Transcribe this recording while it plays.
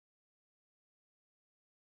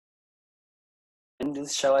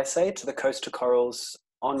responders, shall I say, to the Coast to Corals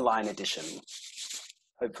online edition.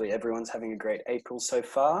 Hopefully everyone's having a great April so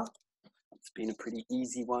far. It's been a pretty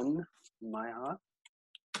easy one in my heart.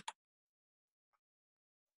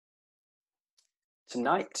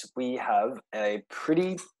 Tonight we have a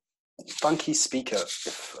pretty funky speaker,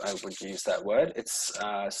 if I would use that word. It's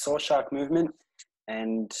Sawshark movement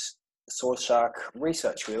and Sawshark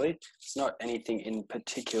research, really. It's not anything in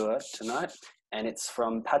particular tonight. And it's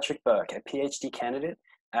from Patrick Burke, a PhD candidate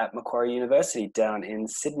at Macquarie University down in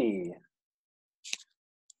Sydney.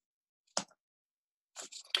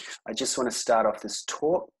 I just want to start off this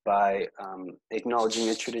talk by acknowledging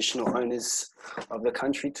the traditional owners of the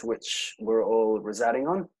country to which we're all residing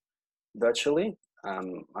on virtually.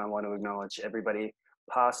 I want to acknowledge everybody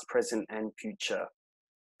past, present, and future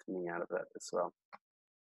coming out of that as well.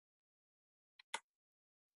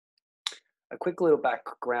 A quick little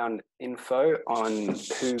background info on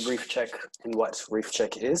who ReefCheck and what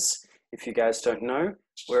ReefCheck is. If you guys don't know,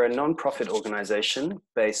 we're a non-profit organization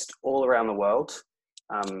based all around the world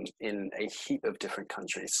in a heap of different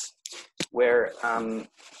countries. We're a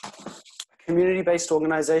community-based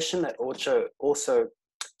organization that also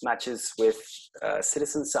matches with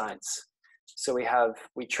citizen science. So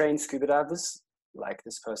we train scuba divers, like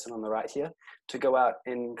this person on the right here, to go out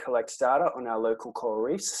and collect data on our local coral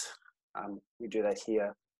reefs. We do that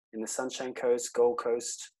here in the Sunshine Coast, Gold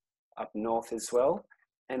Coast, up north as well.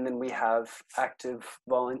 And then we have active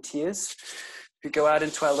volunteers who go out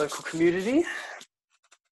into our local community,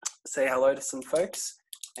 say hello to some folks,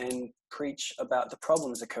 and preach about the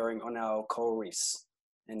problems occurring on our coral reefs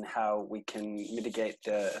and how we can mitigate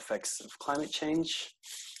the effects of climate change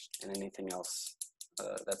and anything else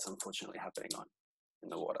that's unfortunately happening in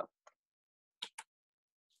the water.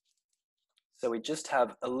 So we just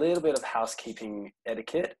have a little bit of housekeeping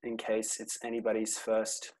etiquette in case it's anybody's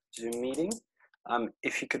first Zoom meeting.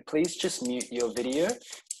 If you could please just mute your video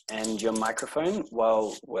and your microphone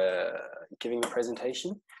while we're giving the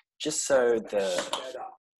presentation, just so the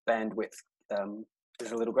bandwidth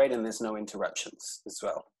is a little great and there's no interruptions as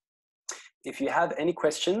well. If you have any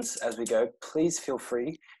questions as we go, please feel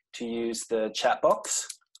free to use the chat box.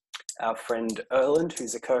 Our friend Erland,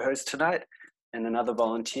 who's a co-host tonight, and another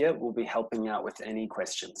volunteer will be helping out with any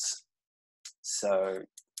questions. So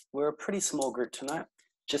we're a pretty small group tonight,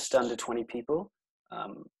 just under 20 people.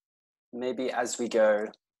 Maybe as we go,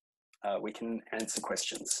 we can answer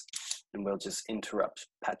questions and we'll just interrupt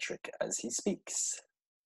Patrick as he speaks.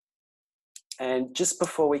 And just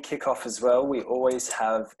before we kick off as well, we always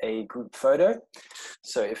have a group photo.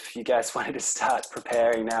 So if you guys wanted to start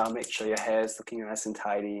preparing now, make sure your hair's looking nice and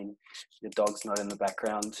tidy and your dog's not in the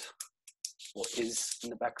background, or is in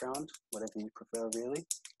the background, whatever you prefer really.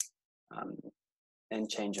 And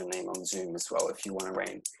change your name on Zoom as well if you want to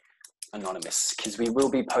remain anonymous, because we will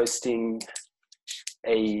be posting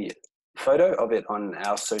a photo of it on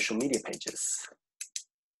our social media pages.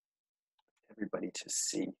 Everybody to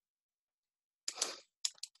see.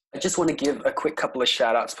 I just want to give a quick couple of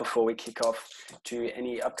shout outs before we kick off to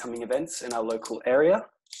any upcoming events in our local area.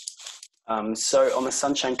 So on the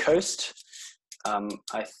Sunshine Coast,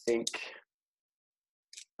 I think,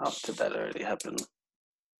 oh, did that already happen?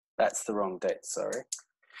 That's the wrong date, sorry.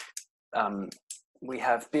 We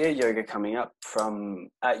have beer yoga coming up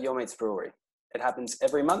at Your Mate's Brewery. It happens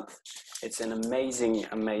every month. It's an amazing,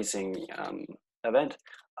 amazing event.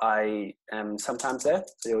 I am sometimes there,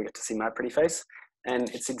 so you'll get to see my pretty face.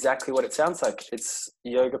 And it's exactly what it sounds like. It's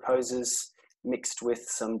yoga poses mixed with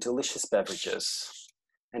some delicious beverages.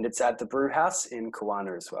 And it's at the brew house in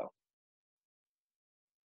Kawana as well.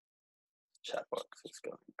 Chat box is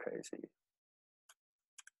going crazy.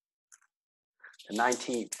 The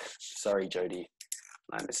 19th, sorry Jody,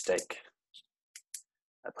 my mistake.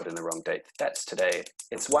 I put in the wrong date. That's today.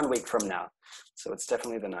 It's 1 week from now, so it's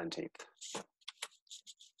definitely the 19th.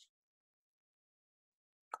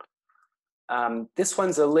 This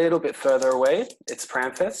one's a little bit further away. It's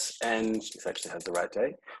Pramfest, and this actually has the right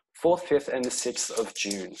date. 4th, 5th, and the 6th of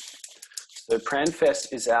June. So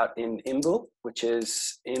Pramfest is out in Imbil, which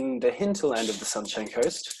is in the hinterland of the Sunshine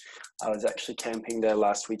Coast. I was actually camping there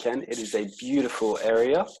last weekend. It is a beautiful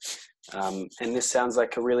area, and this sounds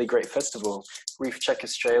like a really great festival. ReefCheck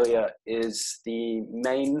Australia is the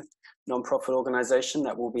main non-profit organisation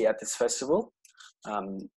that will be at this festival.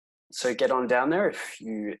 So get on down there if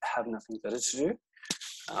you have nothing better to do.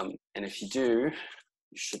 And if you do,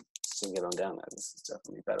 you should still get on down there. This is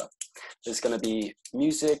definitely better. There's going to be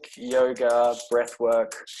music, yoga, breath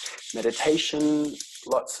work, meditation,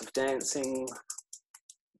 lots of dancing,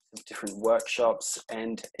 different workshops,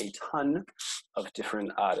 and a ton of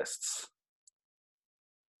different artists.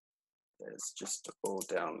 There's just all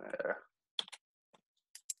down there.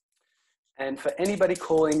 And for anybody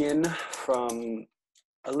calling in from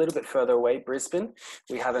a little bit further away, Brisbane,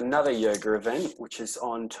 we have another yoga event, which is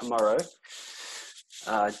on tomorrow.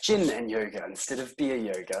 Gin and yoga instead of beer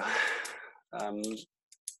yoga.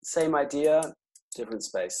 Same idea, different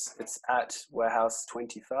space. It's at Warehouse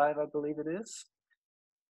 25, I believe it is.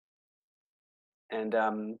 And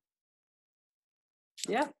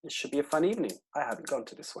yeah, it should be a fun evening. I haven't gone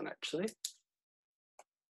to this one actually.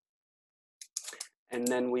 And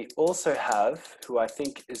then we also have, who I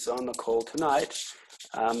think is on the call tonight,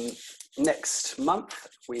 next month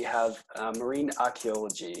we have marine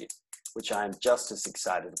archaeology, which I'm just as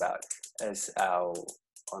excited about as our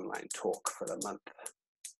online talk for the month.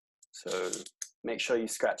 So make sure you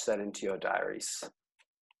scratch that into your diaries.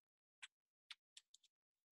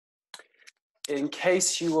 In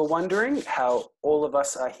case you were wondering how all of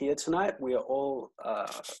us are here tonight, we are all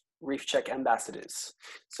Reef Check ambassadors.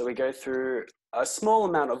 So we go through a small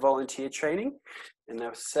amount of volunteer training and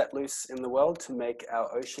they're set loose in the world to make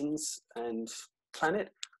our oceans and planet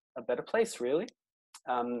a better place, really.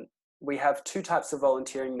 We have two types of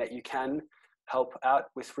volunteering that you can help out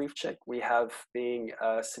with Reef Check. We have being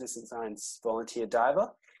a citizen science volunteer diver,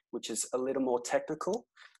 which is a little more technical.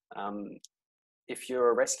 If you're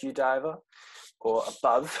a rescue diver or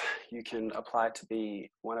above, you can apply to be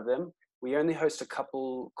one of them. We only host a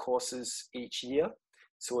couple courses each year.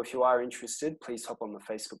 So if you are interested, please hop on the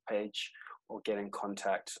Facebook page or get in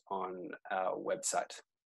contact on our website.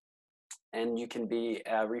 And you can be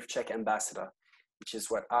our Reef Check ambassador, which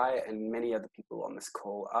is what I and many other people on this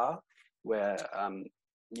call are, where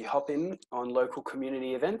you hop in on local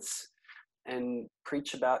community events and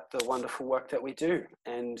preach about the wonderful work that we do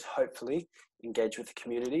and hopefully engage with the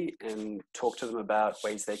community and talk to them about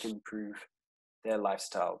ways they can improve their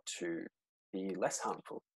lifestyle to be less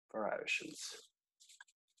harmful for our oceans.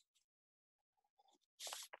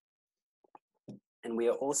 And we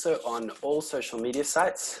are also on all social media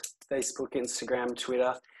sites, Facebook, Instagram,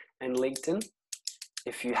 Twitter, and LinkedIn.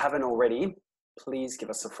 If you haven't already, please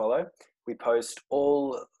give us a follow. We post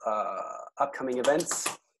all upcoming events,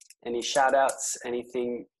 any shout outs,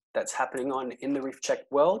 anything that's happening on in the Reef Check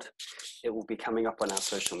world, it will be coming up on our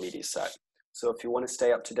social media site. So if you want to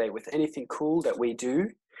stay up to date with anything cool that we do,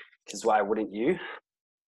 because why wouldn't you,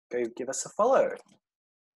 go give us a follow.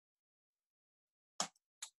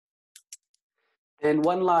 And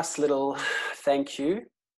one last little thank you.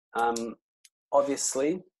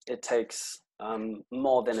 Obviously, it takes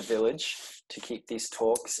more than a village to keep these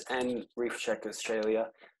talks and Reef Check Australia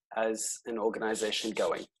as an organisation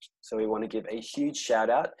going. So we want to give a huge shout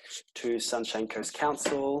out to Sunshine Coast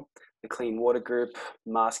Council, the Clean Water Group,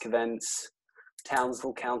 Mask Events,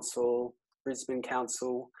 Townsville Council, Brisbane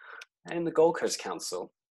Council, and the Gold Coast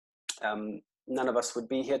Council. None of us would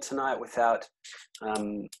be here tonight without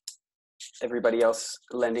everybody else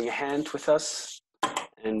lending a hand with us,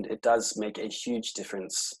 and it does make a huge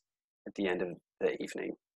difference at the end of the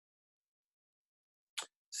evening.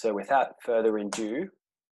 So without further ado,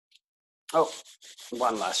 oh,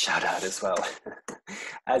 one last shout out as well.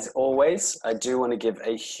 As always, I do want to give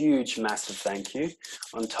a huge, massive thank you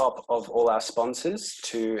on top of all our sponsors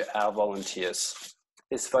to our volunteers.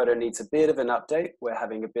 This photo needs a bit of an update. We're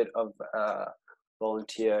having a bit of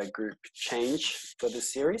volunteer group change for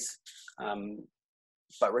this series.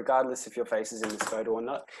 But regardless if your face is in this photo or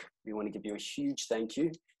not, we want to give you a huge thank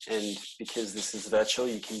you. And because this is virtual,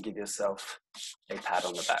 you can give yourself a pat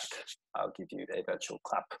on the back. I'll give you a virtual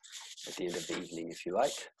clap at the end of the evening if you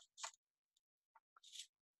like.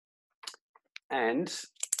 And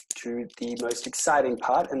to the most exciting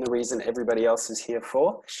part, and the reason everybody else is here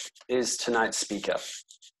for, is tonight's speaker.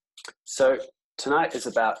 So tonight is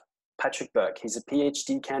about Patrick Burke. He's a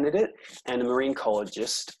PhD candidate and a marine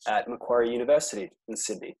ecologist at Macquarie University in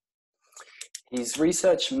Sydney. His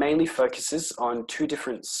research mainly focuses on two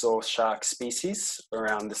different Sawshark species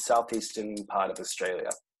around the southeastern part of Australia.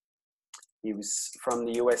 He was from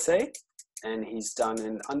the USA and he's done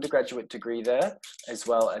an undergraduate degree there, as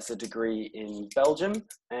well as a degree in Belgium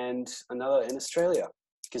and another in Australia,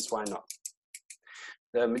 because why not?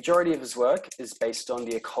 The majority of his work is based on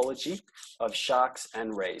the ecology of sharks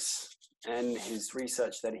and rays, and his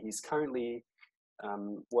research that he's currently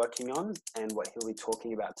working on and what he'll be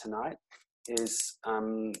talking about tonight is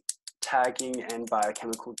tagging and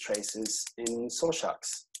biochemical traces in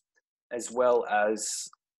Sawsharks, as well as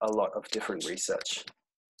a lot of different research.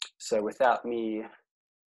 So without me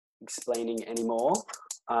explaining any more,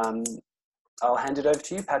 I'll hand it over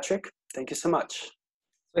to you, Patrick. Thank you so much.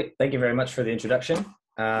 Sweet. Thank you very much for the introduction.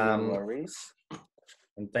 No worries.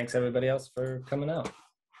 And thanks everybody else for coming out.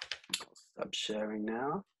 Stop sharing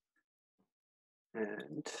now.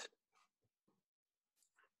 And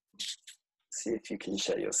see if you can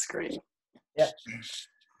share your screen. Yep.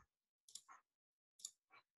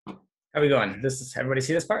 How are we going? Everybody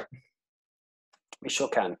see this part? We sure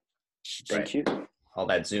can. Thank you. All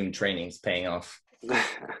that Zoom training's paying off.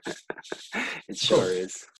 It sure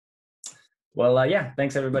is. Well, yeah,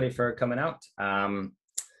 thanks everybody for coming out.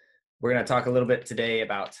 We're going to talk a little bit today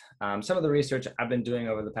about some of the research I've been doing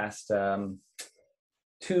over the past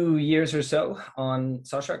 2 years or so on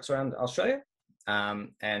Sawsharks around Australia.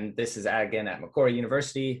 And this is again at Macquarie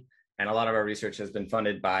University, and a lot of our research has been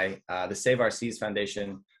funded by the Save Our Seas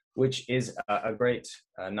Foundation, which is a great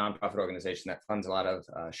nonprofit organization that funds a lot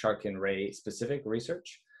of shark and ray specific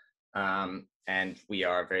research. And we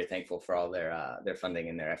are very thankful for all their funding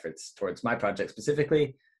and their efforts towards my project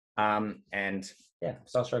specifically, and yeah,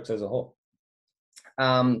 Sawsharks as a whole.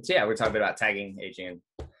 So yeah, we're talking about tagging, aging, and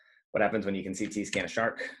what happens when you can CT scan a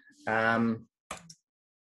shark.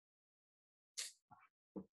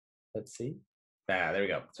 Let's see. There we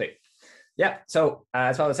go. Sweet. Yeah. So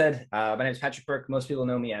as Paula said, my name is Patrick Burke. Most people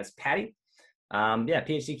know me as Patty. Yeah,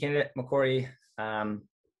 PhD candidate at Macquarie.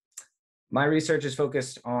 My research is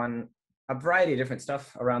focused on a variety of different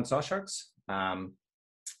stuff around Sawsharks,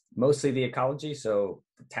 mostly the ecology. So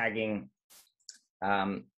tagging,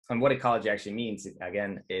 and what ecology actually means,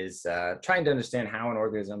 again, is trying to understand how an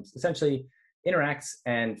organism essentially interacts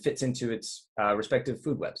and fits into its respective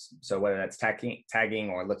food webs. So whether that's tagging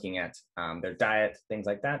or looking at their diet, things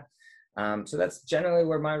like that. So that's generally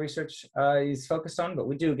where my research is focused on, but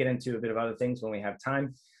we do get into a bit of other things when we have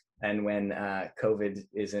time and when COVID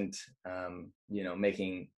isn't,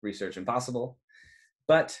 making research impossible,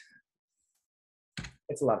 but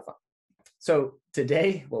it's a lot of fun. So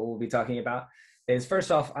today, what we'll be talking about is,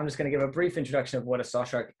 first off, I'm just going to give a brief introduction of what a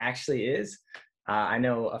sawshark actually is. I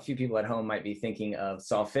know a few people at home might be thinking of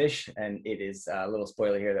sawfish, and it is a little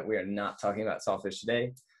spoiler here that we are not talking about sawfish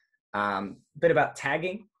today. A bit about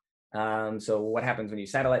tagging. So what happens when you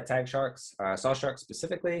satellite tag sharks, sawsharks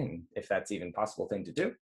specifically, and if that's even a possible thing to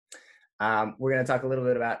do. We're going to talk a little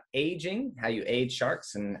bit about aging, how you age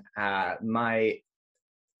sharks, and my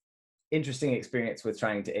interesting experience with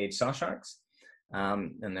trying to age sawsharks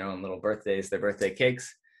and their own little birthdays, their birthday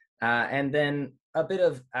cakes. And then a bit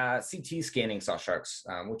of CT scanning sawsharks,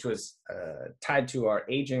 which was tied to our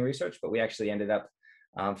aging research, but we actually ended up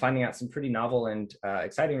finding out some pretty novel and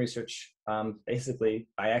exciting research basically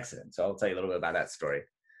by accident. So I'll tell you a little bit about that story.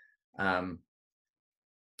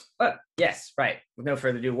 But yes, right, with no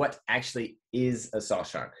further ado, what actually is a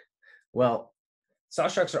sawshark? Well,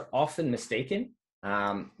 sawsharks are often mistaken,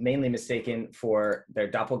 mainly mistaken for their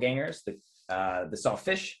doppelgangers, the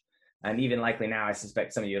sawfish. And even likely now, I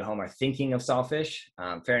suspect some of you at home are thinking of sawfish.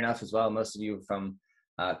 Fair enough as well. Most of you are from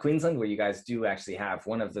Queensland, where you guys do actually have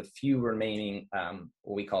one of the few remaining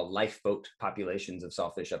what we call lifeboat populations of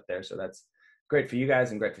sawfish up there. So that's great for you guys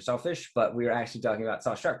and great for sawfish. But we are actually talking about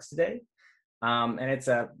sawsharks today, and it's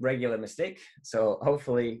a regular mistake. So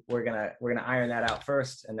hopefully we're gonna iron that out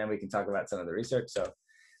first, and then we can talk about some of the research. So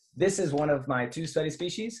this is one of my 2 study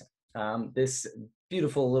species. This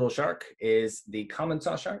beautiful little shark is the common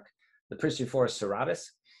sawshark, the Priscophorus serratus.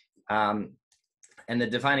 And the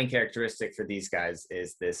defining characteristic for these guys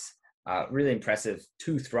is this really impressive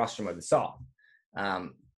toothed rostrum of the saw.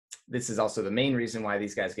 This is also the main reason why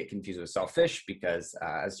these guys get confused with sawfish, because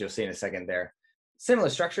as you'll see in a second, they're similar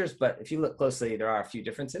structures, but if you look closely, there are a few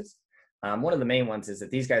differences. One of the main ones is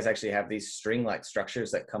that these guys actually have these string-like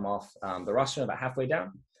structures that come off the rostrum about halfway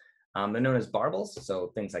down. They're known as barbels,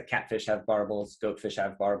 so things like catfish have barbels, goatfish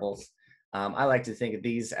have barbels. I like to think of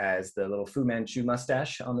these as the little Fu Manchu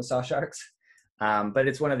mustache on the sawsharks, but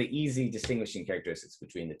it's one of the easy distinguishing characteristics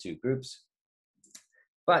between the 2 groups.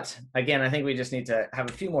 But again, I think we just need to have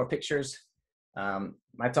a few more pictures.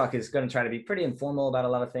 My talk is going to try to be pretty informal about a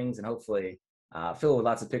lot of things, and hopefully fill with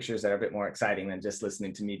lots of pictures that are a bit more exciting than just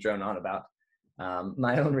listening to me drone on about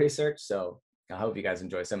my own research. So I hope you guys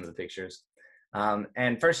enjoy some of the pictures.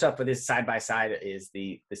 And first up with this side by side is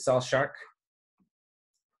the Sawshark.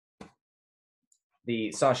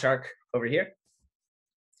 The Sawshark over here.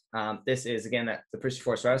 This is, again, the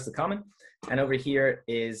Priscophorus serratus, the common. And over here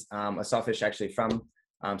is a sawfish actually from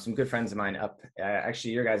some good friends of mine up,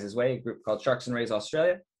 actually your guys' way, a group called Sharks and Rays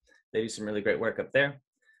Australia. They do some really great work up there.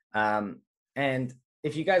 And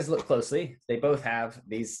if you guys look closely, they both have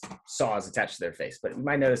these saws attached to their face, but you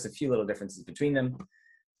might notice a few little differences between them.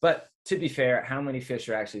 But to be fair, how many fish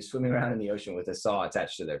are actually swimming around in the ocean with a saw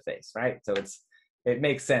attached to their face, right? So it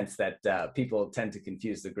makes sense that people tend to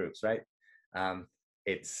confuse the groups, right?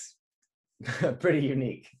 It's pretty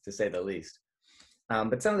unique, to say the least.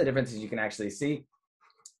 But some of the differences you can actually see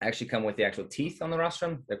actually come with the actual teeth on the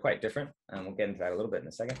rostrum. They're quite different. We'll get into that a little bit in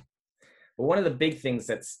a second. But one of the big things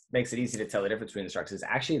that makes it easy to tell the difference between the sharks is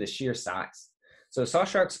actually the sheer size. So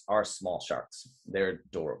Sawsharks are small sharks. They're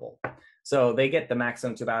adorable. So they get the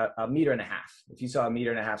maximum to about 1.5 meters. If you saw 1.5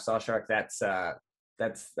 meters Sawshark, that's our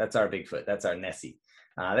Bigfoot. That's our Nessie.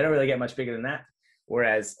 They don't really get much bigger than that.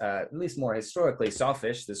 Whereas, at least more historically,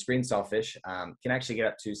 Sawfish, the screen Sawfish, can actually get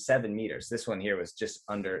up to 7 meters. This one here was just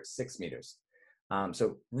under 6 meters.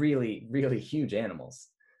 So really, really huge animals.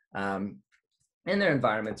 And their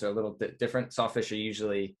environments are a little bit different. Sawfish are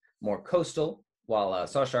usually more coastal, while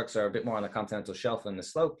Sawsharks are a bit more on the continental shelf and the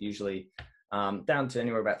slope, usually down to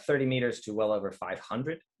anywhere about 30 meters to well over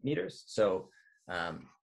 500 meters. So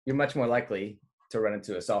you're much more likely to run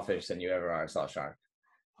into a Sawfish than you ever are a Sawshark.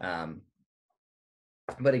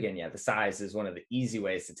 But again, yeah, the size is one of the easy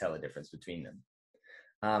ways to tell the difference between them.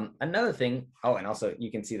 Another thing, oh, and also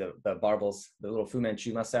you can see the barbels, the little Fu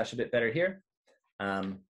Manchu mustache a bit better here.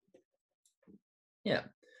 Yeah.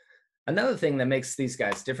 Another thing that makes these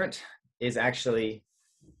guys different is actually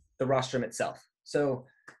the rostrum itself. So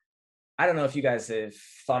I don't know if you guys have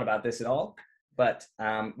thought about this at all, but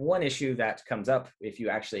one issue that comes up if you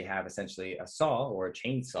actually have essentially a saw or a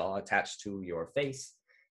chainsaw attached to your face,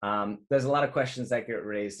 there's a lot of questions that get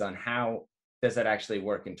raised on how does that actually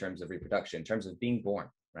work in terms of reproduction, in terms of being born,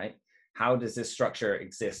 right? How does this structure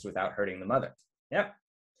exist without hurting the mother? Yep.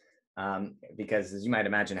 Because as you might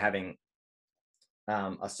imagine, having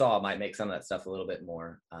a saw might make some of that stuff a little bit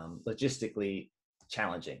more logistically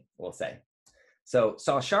challenging, we'll say. So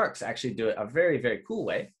Sawsharks actually do it a very, very cool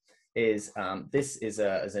way. This is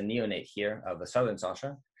a neonate here of a southern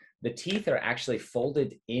Sawshark. The teeth are actually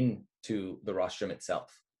folded into the rostrum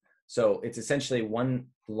itself. So it's essentially one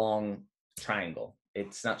long triangle.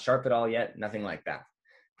 It's not sharp at all yet, nothing like that.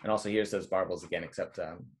 And also here's those barbels again, except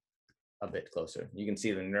a bit closer. You can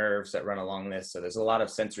see the nerves that run along this. So there's a lot of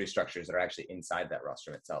sensory structures that are actually inside that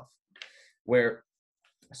rostrum itself. Where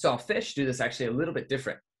Sawfish do this actually a little bit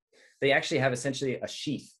different. They actually have essentially a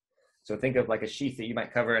sheath. So think of like a sheath that you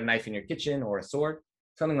might cover a knife in your kitchen or a sword,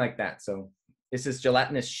 something like that. So it's this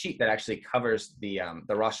gelatinous sheet that actually covers the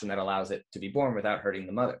rostrum that allows it to be born without hurting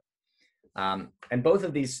the mother. And both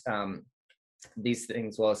of these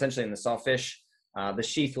things, well, essentially in the Sawfish, the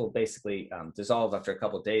sheath will basically dissolve after a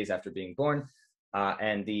couple of days after being born,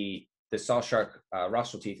 and the Sawshark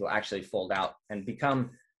rostral teeth will actually fold out and become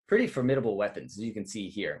pretty formidable weapons, as you can see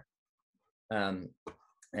here. And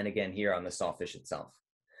again, here on the Sawfish itself.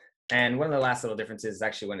 And one of the last little differences is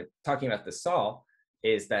actually when talking about the saw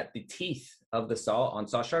is that the teeth of the saw on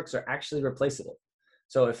Sawsharks are actually replaceable.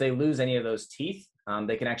 So if they lose any of those teeth,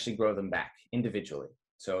 they can actually grow them back individually.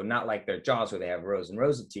 So not like their jaws where they have rows and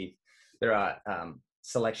rows of teeth. They're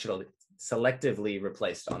selectively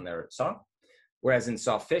replaced on their saw. Whereas in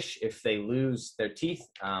Sawfish, if they lose their teeth,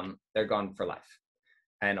 they're gone for life.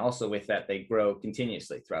 And also with that, they grow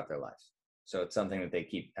continuously throughout their life. So it's something that they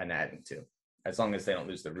keep adding to, as long as they don't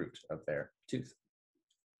lose the root of their tooth.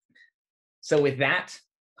 So with that,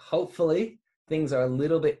 hopefully things are a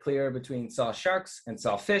little bit clearer between Sawsharks and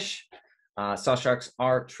Sawfish. Sawsharks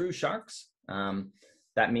are true sharks.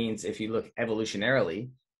 That means if you look evolutionarily,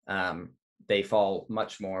 they fall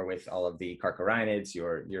much more with all of the carcharinids,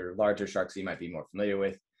 your larger sharks you might be more familiar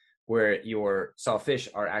with, where your Sawfish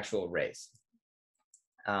are actual rays.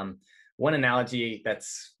 One analogy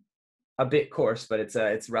that's a bit coarse, but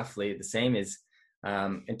it's roughly the same is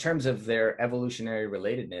in terms of their evolutionary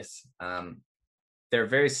relatedness, they're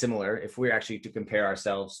very similar if we're actually to compare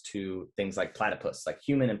ourselves to things like platypus, like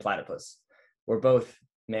human and platypus. We're both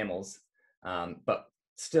mammals, but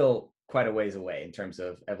still quite a ways away in terms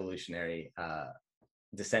of evolutionary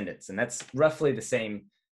descendants. And that's roughly the same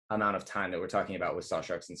amount of time that we're talking about with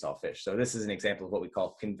Sawsharks and Sawfish. So this is an example of what we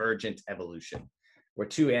call convergent evolution, where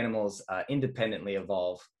two animals independently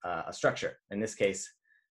evolve a structure. In this case,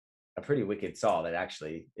 a pretty wicked saw that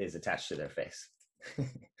actually is attached to their face.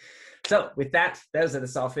 So with that, those are the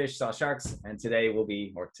Sawfish, Sawsharks, and tonight we'll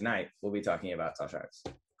be talking about Sawsharks.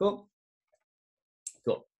 Cool?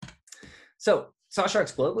 Cool. So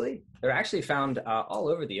Sawsharks globally, they're actually found all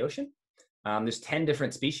over the ocean. There's 10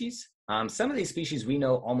 different species. Some of these species we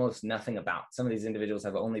know almost nothing about. Some of these individuals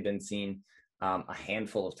have only been seen a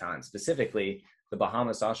handful of times. Specifically, the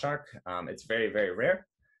Bahama Sawshark, it's very, very rare.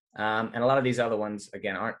 And a lot of these other ones,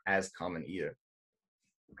 again, aren't as common either.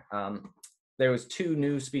 There was 2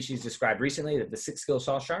 new species described recently, the 6-gill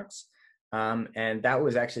Sawsharks. And that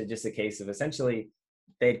was actually just a case of essentially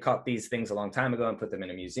they'd caught these things a long time ago and put them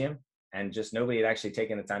in a museum, and just nobody had actually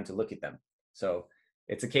taken the time to look at them. So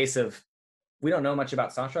it's a case of we don't know much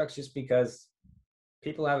about Sawsharks just because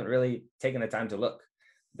people haven't really taken the time to look.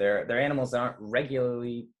 They're animals that aren't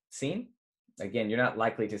regularly seen. Again, you're not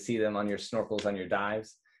likely to see them on your snorkels, on your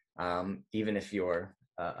dives, even if you're,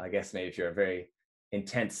 I guess maybe if you're a very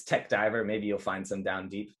intense tech diver, maybe you'll find some down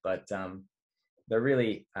deep, but they're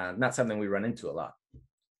really not something we run into a lot.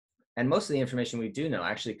 And most of the information we do know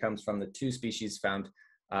actually comes from the two species found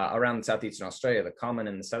around southeastern Australia, the common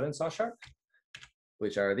and the southern sawshark,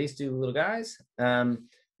 which are these two little guys,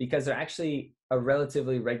 because they're actually a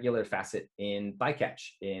relatively regular facet in bycatch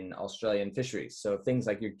in Australian fisheries. So things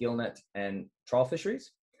like your gillnet and trawl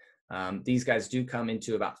fisheries. These guys do come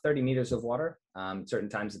into about 30 meters of water certain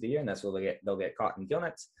times of the year, and that's where they'll get caught in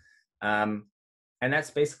gillnets. And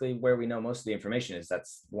that's basically where we know most of the information is.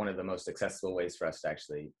 That's one of the most accessible ways for us to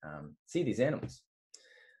actually see these animals.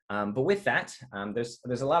 But with that,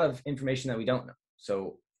 there's a lot of information that we don't know.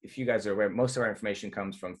 So if you guys are aware, most of our information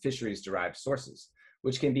comes from fisheries-derived sources,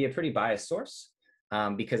 which can be a pretty biased source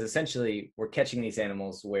because essentially we're catching these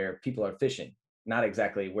animals where people are fishing, not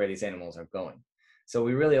exactly where these animals are going. So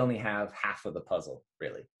we really only have half of the puzzle,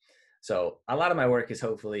 really. So a lot of my work is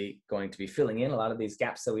hopefully going to be filling in a lot of these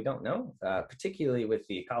gaps that we don't know, particularly with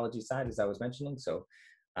the ecology side, as I was mentioning. So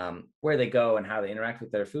where they go and how they interact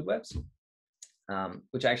with their food webs,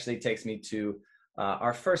 which actually takes me to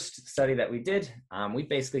our first study that we did. We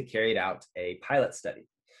basically carried out a pilot study.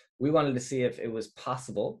 We wanted to see if it was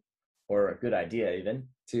possible, or a good idea even,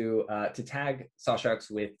 to tag sawsharks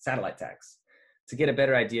with satellite tags to get a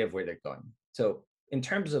better idea of where they're going. So in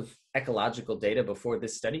terms of ecological data before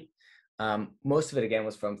this study, most of it again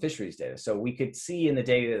was from fisheries data. So we could see in the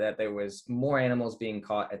data that there was more animals being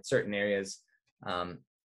caught at certain areas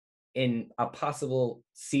in a possible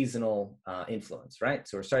seasonal influence, right?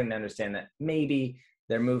 So we're starting to understand that maybe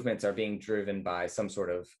their movements are being driven by some sort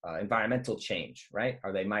of environmental change, right?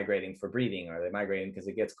 Are they migrating for breeding? Are they migrating because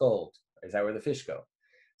it gets cold? Is that where the fish go?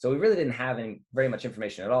 So we really didn't have very much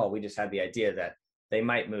information at all. We just had the idea that they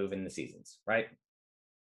might move in the seasons, right?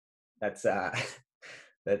 That's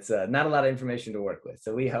not a lot of information to work with.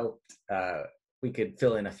 So we hoped we could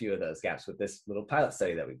fill in a few of those gaps with this little pilot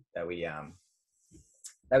study that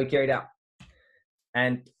we carried out.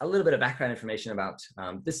 And a little bit of background information about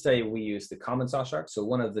this study. We used the common sawshark, so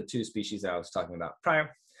one of the two species that I was talking about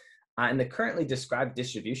prior. And the currently described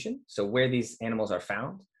distribution, so where these animals are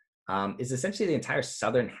found, is essentially the entire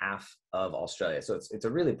southern half of Australia. So it's a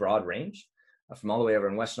really broad range from all the way over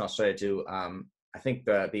in Western Australia to, I think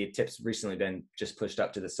the tip's recently been just pushed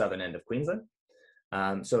up to the southern end of Queensland.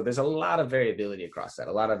 So there's a lot of variability across that,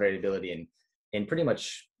 a lot of variability in pretty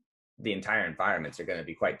much the entire environments are going to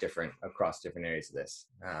be quite different across different areas of this.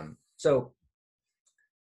 So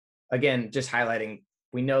again, just highlighting,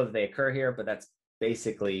 we know that they occur here, but that's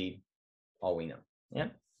basically all we know. Yeah.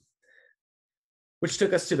 Which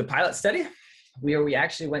took us to the pilot study, where we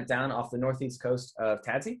actually went down off the northeast coast of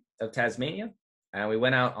Tasmania, and we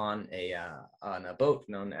went out on a boat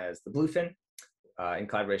known as the Bluefin, in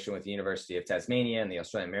collaboration with the University of Tasmania and the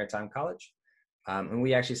Australian Maritime College. And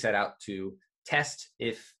we actually set out to test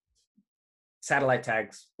if satellite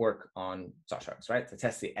tags work on sawsharks, right? To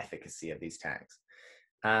test the efficacy of these tags.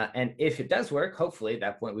 And if it does work, hopefully at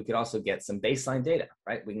that point, we could also get some baseline data,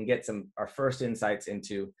 right? We can get our first insights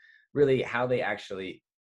into really how they actually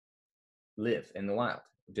live in the wild.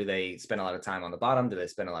 Do they spend a lot of time on the bottom? Do they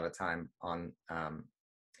spend a lot of time on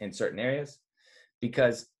in certain areas?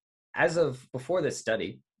 Because as of before this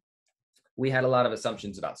study, we had a lot of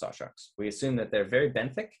assumptions about sawsharks. We assume that they're very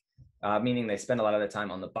benthic, meaning they spend a lot of their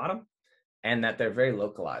time on the bottom, and that they're very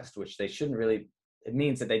localized, which they shouldn't really, it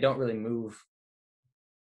means that they don't really move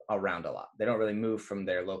around a lot. They don't really move from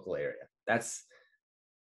their local area. That's,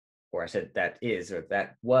 or I said that is, or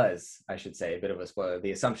that was, I should say, a bit of a spoiler,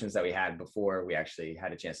 the assumptions that we had before we actually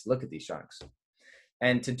had a chance to look at these sharks.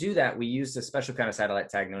 And to do that, we used a special kind of satellite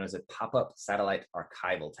tag known as a pop-up satellite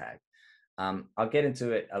archival tag. I'll get into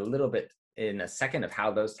it a little bit in a second of how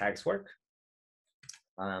those tags work.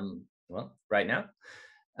 Well, right now.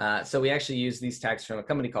 So we actually use these tags from a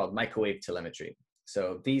company called Microwave Telemetry.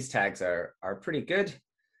 So these tags are pretty good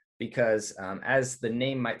because as the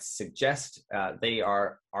name might suggest, they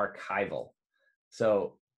are archival.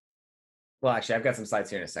 So, well, actually, I've got some slides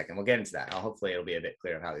here in a second. We'll get into that. Hopefully it'll be a bit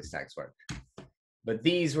clear of how these tags work. But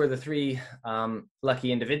these were the three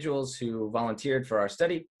lucky individuals who volunteered for our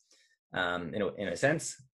study, in a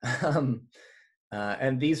sense.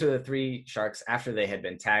 And these are the three sharks after they had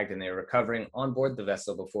been tagged and they were recovering on board the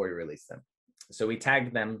vessel before we released them. So we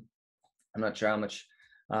tagged them. I'm not sure how much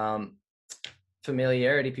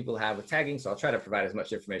familiarity people have with tagging, so I'll try to provide as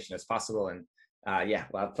much information as possible. And yeah,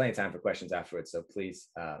 we'll have plenty of time for questions afterwards. So please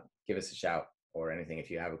give us a shout or anything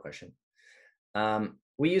if you have a question.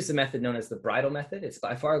 We use the method known as the bridle method. It's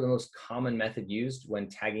by far the most common method used when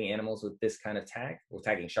tagging animals with this kind of tag, well,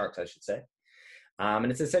 tagging sharks, I should say.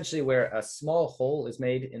 And it's essentially where a small hole is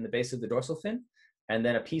made in the base of the dorsal fin, and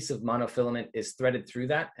then a piece of monofilament is threaded through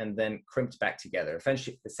that and then crimped back together,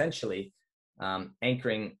 essentially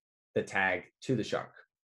anchoring the tag to the shark.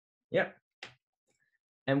 Yep.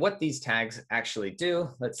 And what these tags actually do,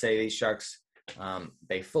 let's say these sharks,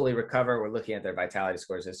 they fully recover. We're looking at their vitality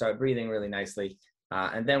scores. They start breathing really nicely.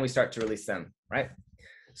 And then we start to release them, right?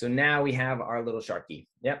 So now we have our little sharky.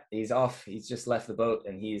 Yep, he's off. He's just left the boat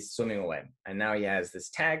and he's swimming away. And now he has this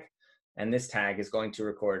tag, and this tag is going to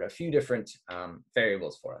record a few different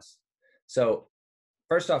variables for us. So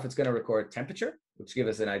first off, it's going to record temperature, which gives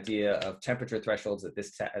us an idea of temperature thresholds that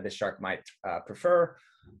this shark might prefer.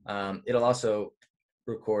 It'll also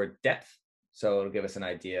record depth, so it'll give us an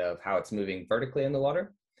idea of how it's moving vertically in the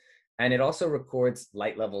water. And it also records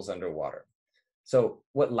light levels underwater. So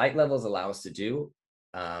what light levels allow us to do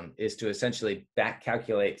is to essentially back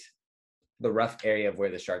calculate the rough area of where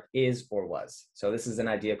the shark is or was. So this is an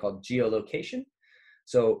idea called geolocation.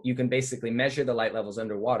 So you can basically measure the light levels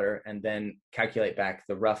underwater and then calculate back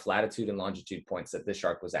the rough latitude and longitude points that the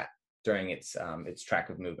shark was at during its track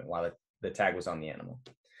of movement while the tag was on the animal.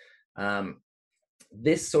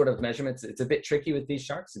 This sort of measurements, it's a bit tricky with these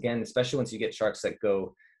sharks, again, especially once you get sharks that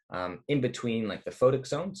go in between like the photic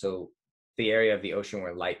zone, so the area of the ocean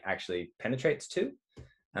where light actually penetrates to.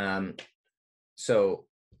 So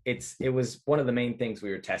it was one of the main things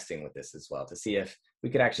we were testing with this as well, to see if we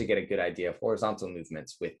could actually get a good idea of horizontal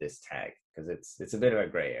movements with this tag, because it's a bit of a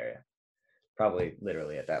gray area, probably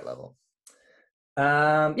literally at that level.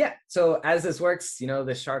 Yeah, so as this works,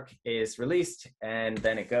 the shark is released and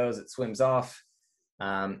then it swims off.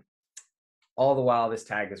 All the while this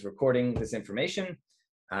tag is recording this information.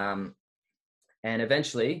 And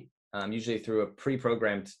eventually, usually through a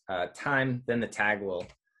pre-programmed time, then the tag will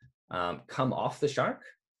come off the shark,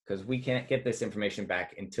 because we can't get this information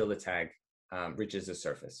back until the tag reaches the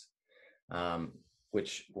surface,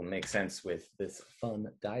 which will make sense with this fun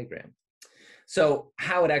diagram. So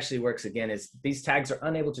how it actually works again is these tags are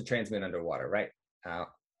unable to transmit underwater, right?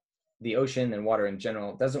 The ocean and water in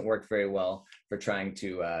general doesn't work very well for trying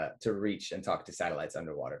to reach and talk to satellites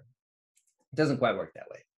underwater. It doesn't quite work that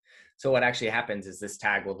way. So what actually happens is this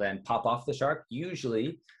tag will then pop off the shark,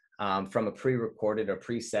 usually from a pre-recorded or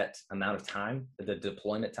preset amount of time, the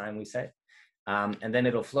deployment time we say, and then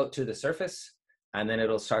it'll float to the surface, and then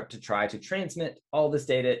it'll start to try to transmit all this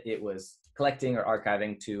data it was collecting or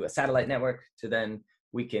archiving to a satellite network, to then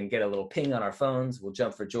we can get a little ping on our phones. We'll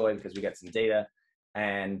jump for joy because we get some data,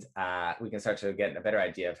 and we can start to get a better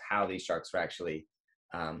idea of how these sharks were actually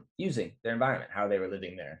using their environment, how they were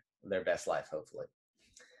living their best life, hopefully.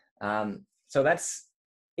 So that's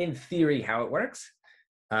in theory how it works.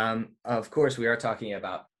 Of course, we are talking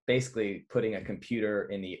about basically putting a computer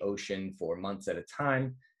in the ocean for months at a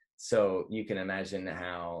time. So you can imagine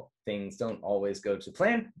how things don't always go to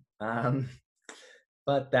plan.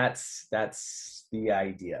 But that's the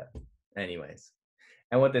idea anyways.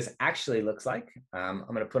 And what this actually looks like, I'm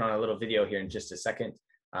going to put on a little video here in just a second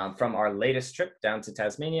from our latest trip down to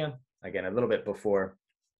Tasmania, again, a little bit before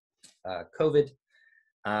COVID,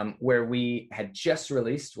 where we had just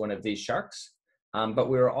released one of these sharks, but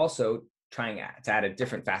we were also trying to add a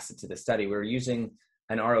different facet to the study. We were using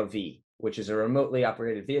an ROV, which is a remotely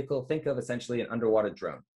operated vehicle. Think of essentially an underwater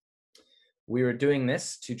drone. We were doing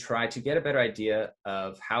this to try to get a better idea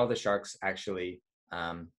of how the sharks actually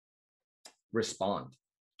respond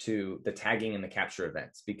to the tagging and the capture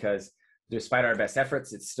events, because despite our best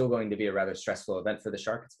efforts, it's still going to be a rather stressful event for the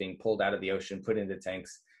shark. It's being pulled out of the ocean, put into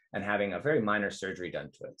tanks, and having a very minor surgery done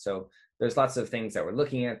to it. So there's lots of things that we're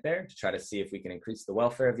looking at there to try to see if we can increase the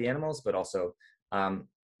welfare of the animals, but also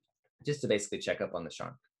just to basically check up on the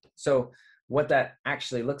shark. So what that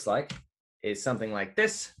actually looks like is something like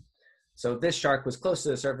this. So this shark was close to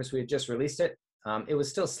the surface. We had just released it. It was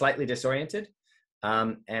still slightly disoriented.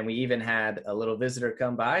 And we even had a little visitor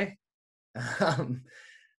come by,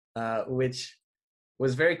 which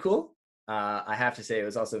was very cool. I have to say it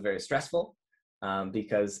was also very stressful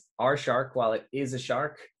because our shark, while it is a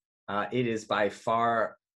shark, it is by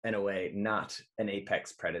far and away not an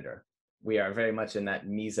apex predator. We are very much in that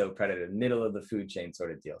mesopredator, middle of the food chain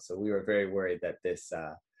sort of deal. So we were very worried that this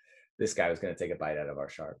guy was going to take a bite out of our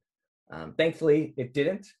shark. Thankfully, it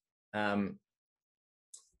didn't.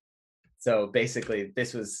 So basically,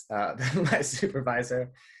 this was my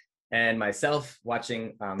supervisor and myself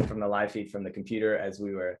watching from the live feed from the computer as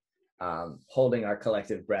we were holding our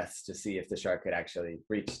collective breaths to see if the shark could actually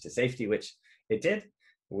reach to safety, which it did.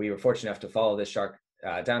 We were fortunate enough to follow this shark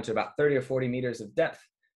down to about 30 or 40 meters of depth.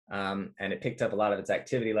 And it picked up a lot of its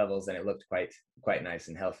activity levels, and it looked quite nice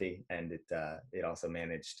and healthy. And it also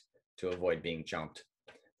managed to avoid being chomped,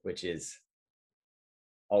 which is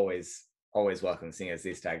always welcome, seeing as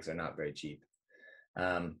these tags are not very cheap.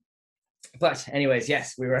 But anyways,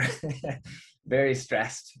 yes, we were very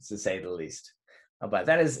stressed, to say the least. But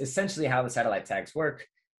that is essentially how the satellite tags work.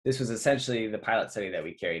 This was essentially the pilot study that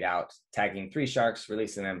we carried out, tagging 3 sharks,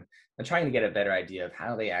 releasing them, and trying to get a better idea of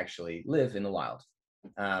how they actually live in the wild.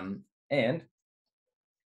 And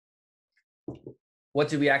what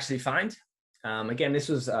did we actually find? Again, this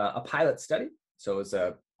was a pilot study. So it was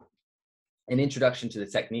an introduction to the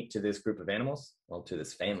technique to this group of animals, well, to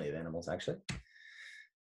this family of animals, actually.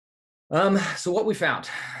 So what we found,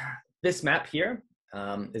 this map here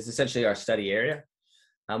is essentially our study area.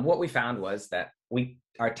 What we found was that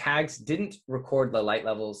our tags didn't record the light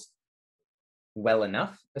levels well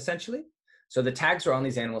enough, essentially. So the tags were on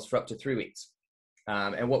these animals for up to 3 weeks.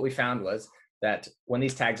 And what we found was that when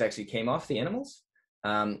these tags actually came off the animals,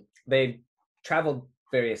 they traveled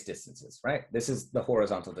various distances, right? This is the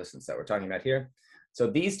horizontal distance that we're talking about here. So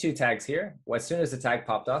these 2 tags here, well, as soon as the tag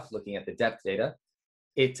popped off, looking at the depth data,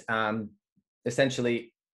 it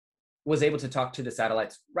essentially was able to talk to the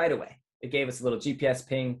satellites right away. It gave us a little GPS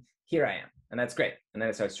ping, here I am, and that's great. And then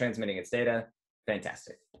it starts transmitting its data,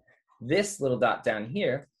 fantastic. This little dot down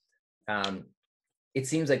here, it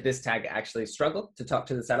seems like this tag actually struggled to talk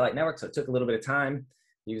to the satellite network, so it took a little bit of time.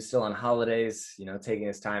 He was still on holidays, you know, taking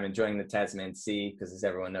his time, enjoying the Tasman Sea, because as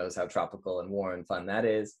everyone knows how tropical and warm and fun that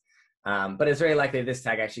is. But it's very likely this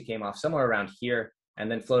tag actually came off somewhere around here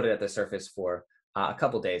and then floated at the surface for a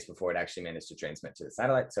couple days before it actually managed to transmit to the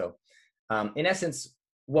satellite. So in essence,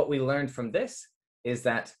 what we learned from this is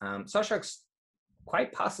that Sawsharks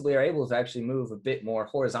quite possibly are able to actually move a bit more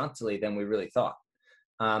horizontally than we really thought.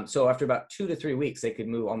 So after about 2 to 3 weeks, they could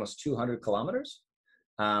move almost 200 kilometers,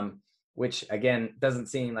 which again, doesn't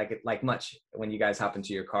seem like much when you guys hop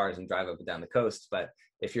into your cars and drive up and down the coast. But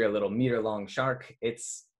if you're a little meter-long shark,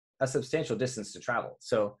 it's a substantial distance to travel.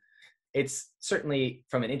 So it's certainly,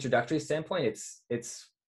 from an introductory standpoint, it's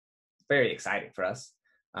very exciting for us.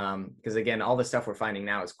 Because again, all the stuff we're finding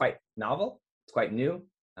now is quite novel, it's quite new.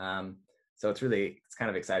 So it's kind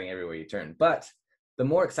of exciting everywhere you turn. But the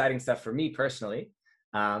more exciting stuff for me personally,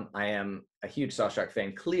 I am a huge Sawshark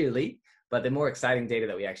fan, clearly, but the more exciting data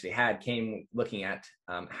that we actually had came looking at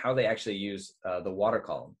how they actually use the water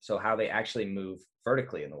column. So how they actually move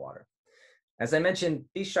vertically in the water. As I mentioned,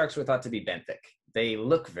 these sharks were thought to be benthic. They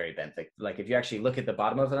look very benthic. Like if you actually look at the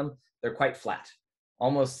bottom of them, they're quite flat,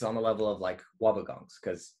 almost on the level of like wobbegongs,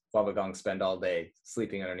 because wobbegongs spend all day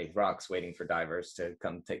sleeping underneath rocks waiting for divers to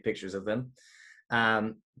come take pictures of them.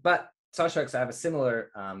 But Sawsharks have a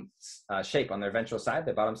similar shape on their ventral side.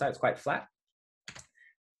 Their bottom side is quite flat.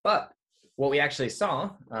 But what we actually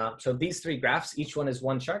saw, so these 3 graphs, each one is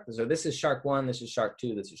one shark. So this is shark 1, this is shark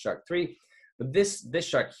 2, this is shark 3. But this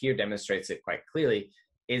shark here demonstrates it quite clearly,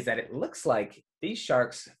 is that it looks like these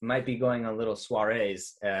sharks might be going on little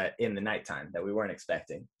soirees in the nighttime that we weren't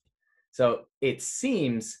expecting. So it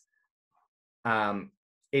seems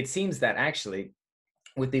that actually,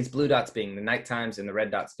 with these blue dots being the night times and the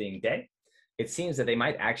red dots being day, it seems that they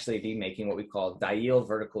might actually be making what we call diel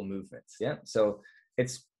vertical movements. Yeah, so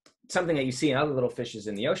it's something that you see in other little fishes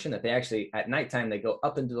in the ocean, that they actually, at nighttime, they go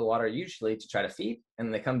up into the water usually to try to feed, and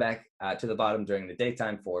then they come back to the bottom during the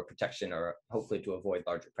daytime for protection or hopefully to avoid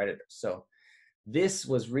larger predators. So this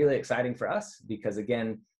was really exciting for us because,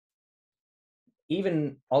 again,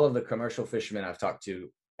 even all of the commercial fishermen I've talked to,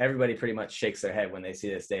 everybody pretty much shakes their head when they see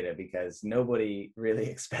this data, because nobody really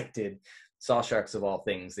expected Sawsharks of all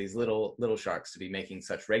things, these little sharks, to be making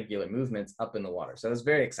such regular movements up in the water. So it was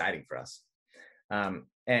very exciting for us.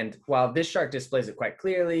 And while this shark displays it quite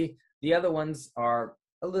clearly, the other ones are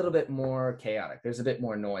a little bit more chaotic. There's a bit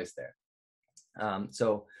more noise there.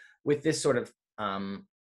 So with this sort of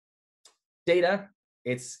data,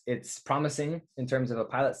 it's promising in terms of a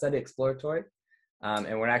pilot study, exploratory.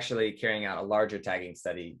 And we're actually carrying out a larger tagging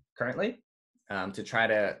study currently to try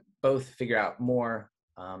to both figure out more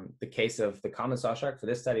the case of the common sawshark for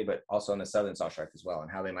this study, but also on the southern sawshark as well,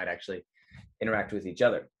 and how they might actually interact with each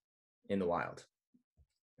other in the wild.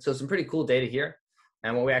 So some pretty cool data here.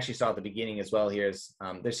 And what we actually saw at the beginning as well here is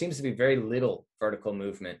there seems to be very little vertical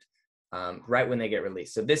movement right when they get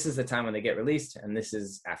released. So this is the time when they get released, and this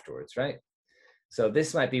is afterwards, right? So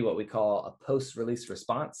this might be what we call a post-release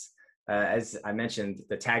response. As I mentioned,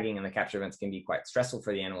 the tagging and the capture events can be quite stressful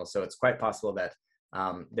for the animals. So it's quite possible that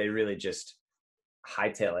they really just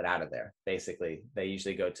hightail it out of there. Basically, they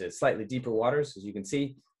usually go to slightly deeper waters, as you can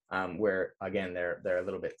see, where, again, they're a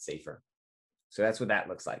little bit safer. So that's what that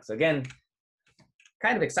looks like. So again,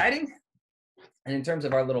 kind of exciting. And in terms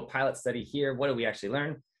of our little pilot study here, what did we actually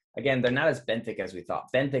learn? Again, they're not as benthic as we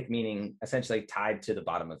thought. Benthic meaning essentially tied to the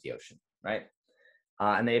bottom of the ocean, right?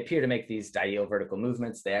 And they appear to make these diel vertical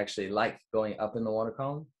movements. They actually like going up in the water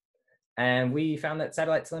column. And we found that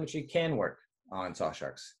satellite telemetry can work on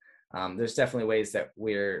Sawsharks. There's definitely ways that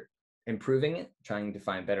we're improving it, trying to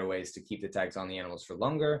find better ways to keep the tags on the animals for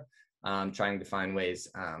longer, trying to find ways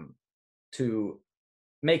to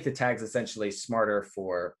make the tags essentially smarter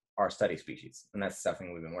for our study species. And that's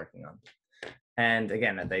something we've been working on. And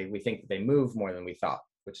again, we think that they move more than we thought,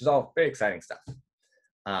 which is all very exciting stuff.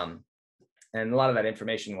 And a lot of that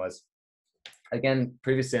information was, again,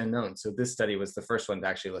 previously unknown. So this study was the first one to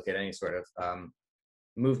actually look at any sort of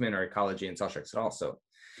movement or ecology in Sawsharks at all. So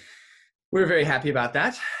we're very happy about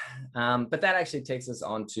that. But that actually takes us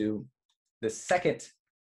on to the second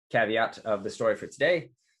caveat of the story for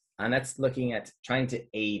today. And that's looking at trying to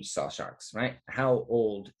age Sawsharks, right? How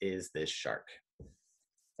old is this shark?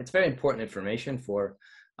 It's very important information for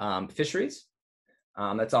fisheries.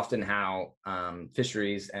 That's often how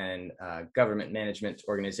fisheries and government management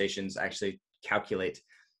organizations actually calculate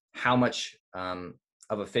how much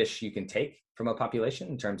of a fish you can take from a population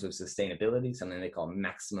in terms of sustainability, something they call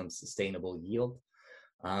maximum sustainable yield.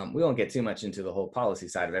 We won't get too much into the whole policy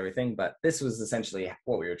side of everything, but this was essentially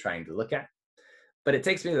what we were trying to look at. But it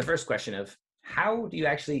takes me to the first question of how do you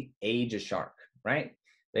actually age a shark, right?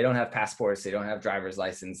 They don't have passports, they don't have driver's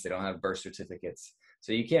license, they don't have birth certificates.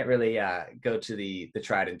 So you can't really go to the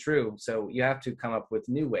tried and true. So you have to come up with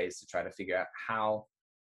new ways to try to figure out how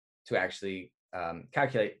to actually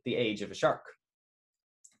calculate the age of a shark.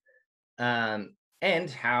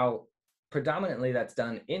 And how predominantly that's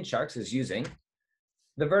done in sharks is using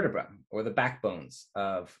the vertebra or the backbones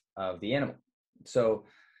of the animal. So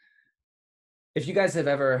if you guys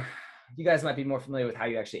might be more familiar with how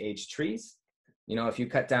you actually age trees. You know, if you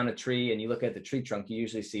cut down a tree and you look at the tree trunk, you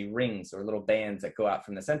usually see rings or little bands that go out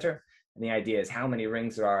from the center. And the idea is how many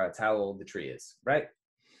rings there are, it's how old the tree is, right?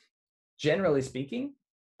 Generally speaking,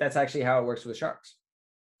 that's actually how it works with sharks.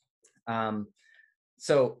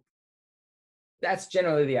 So that's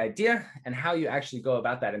generally the idea. And how you actually go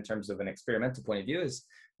about that in terms of an experimental point of view is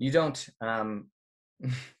you don't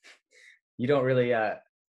really,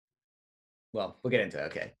 well, we'll get into it,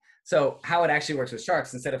 okay. So how it actually works with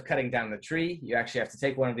sharks, instead of cutting down the tree, you actually have to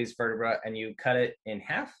take one of these vertebrae and you cut it in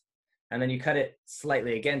half, and then you cut it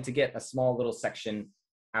slightly again to get a small little section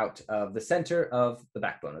out of the center of the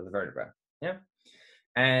backbone of the vertebra. Yeah.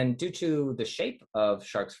 And due to the shape of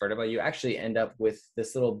shark's vertebra, you actually end up with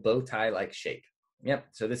this little bow tie-like shape. Yep.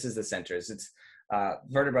 So this is the center. It's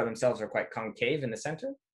vertebrae themselves are quite concave in the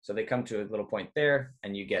center, so they come to a little point there,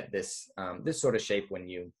 and you get this this sort of shape when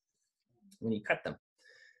you cut them.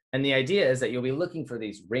 And the idea is that you'll be looking for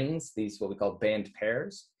these rings, these what we call band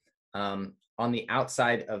pairs, on the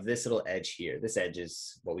outside of this little edge here. This edge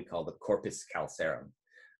is what we call the corpus calcareum.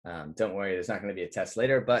 Don't worry, there's not going to be a test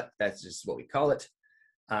later, but that's just what we call it.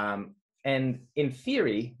 And in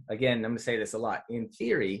theory, again, I'm going to say this a lot, in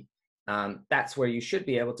theory, that's where you should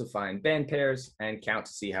be able to find band pairs and count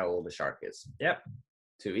to see how old a shark is. Yep,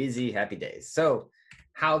 too easy, happy days. So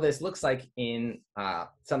how this looks like in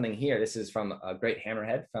something here, this is from a great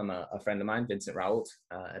hammerhead from a friend of mine, Vincent Raoult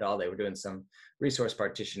et al. They were doing some resource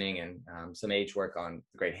partitioning and some age work on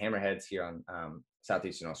the great hammerheads here on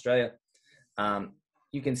southeastern Australia.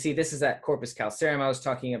 You can see this is that corpus calcareum I was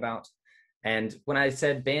talking about. And when I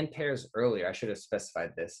said band pairs earlier, I should have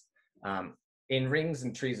specified this. In rings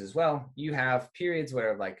and trees as well, you have periods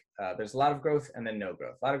where there's a lot of growth and then no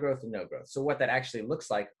growth, a lot of growth and no growth. So what that actually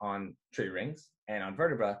looks like on tree rings and on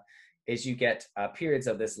vertebra is you get periods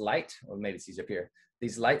of this light, or maybe it's these up here,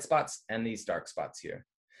 these light spots and these dark spots here.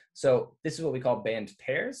 So this is what we call band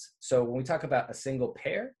pairs. So when we talk about a single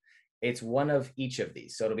pair, it's one of each of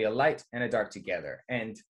these. So it'll be a light and a dark together.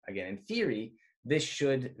 And again, in theory, this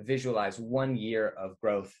should visualize 1 year of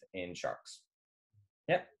growth in sharks.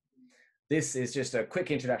 Yep. This is just a quick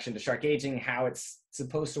introduction to shark aging, how it's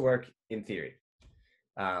supposed to work in theory.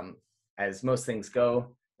 As most things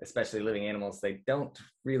go, especially living animals, they don't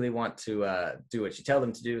really want to do what you tell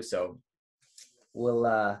them to do. So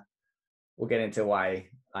we'll get into why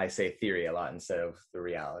I say theory a lot instead of the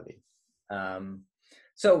reality.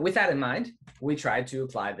 So with that in mind, we tried to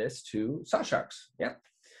apply this to Sawsharks. Yeah.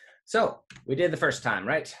 So we did the first time,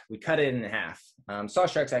 right? We cut it in half.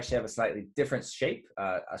 Sawsharks actually have a slightly different shape,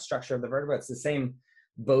 a structure of the vertebra. It's the same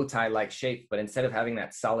bow tie-like shape, but instead of having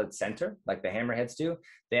that solid center like the hammerheads do,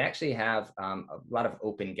 they actually have a lot of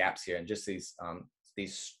open gaps here and just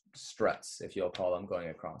these struts, if you'll call them, going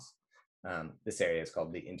across. This area is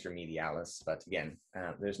called the intermedialis, but again,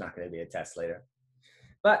 there's not going to be a test later.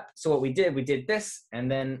 But so what we did this, and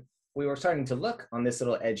then we were starting to look on this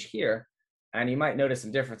little edge here, and you might notice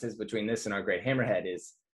some differences between this and our great hammerhead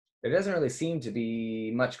is there doesn't really seem to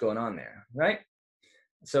be much going on there, right?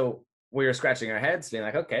 So we were scratching our heads, being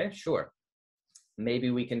like, okay, sure.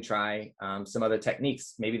 Maybe we can try some other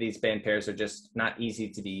techniques. Maybe these band pairs are just not easy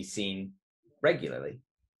to be seen regularly.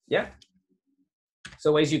 Yeah.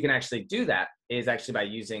 So ways you can actually do that is actually by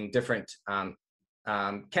using different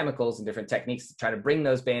chemicals and different techniques to try to bring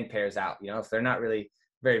those band pairs out. You know, if they're not really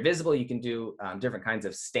very visible, you can do different kinds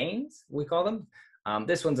of stains, we call them.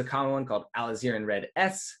 This one's a common one called alizarin red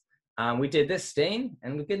S. We did this stain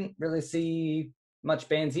and we couldn't really see much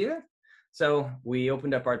bands either. So we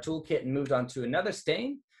opened up our toolkit and moved on to another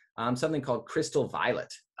stain, something called crystal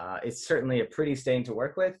violet. It's certainly a pretty stain to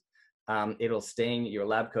work with. It'll stain your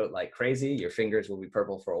lab coat like crazy. Your fingers will be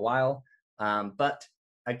purple for a while. But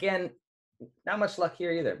again, not much luck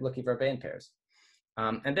here either, looking for band pairs.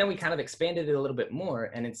 And then we kind of expanded it a little bit more.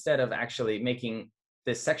 And instead of actually making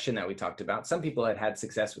this section that we talked about, some people had had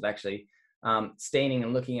success with actually staining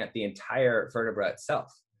and looking at the entire vertebra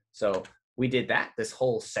itself. So we did that, this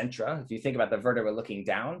whole centra. If you think about the vertebra looking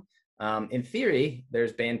down, in theory,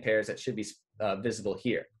 there's band pairs that should be visible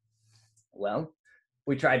here. Well,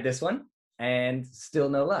 we tried this one and still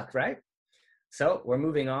no luck, right? So we're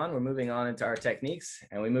moving on into our techniques,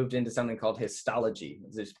 and we moved into something called histology.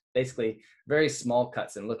 It's basically very small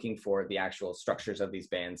cuts and looking for the actual structures of these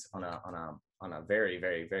bands on a very,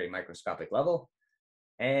 very, very microscopic level,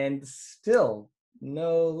 and still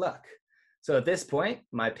no luck. So at this point,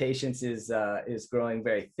 my patience is growing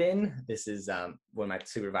very thin. This is when my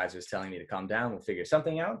supervisor is telling me to calm down. We'll figure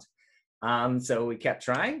something out. So we kept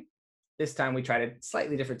trying. This time we tried a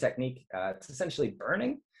slightly different technique. It's essentially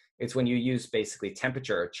burning. It's when you use basically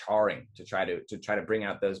temperature or charring to try to bring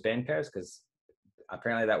out those band pairs, because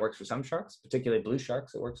apparently that works for some sharks, particularly blue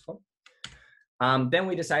sharks it works for. Then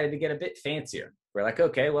we decided to get a bit fancier. We're like,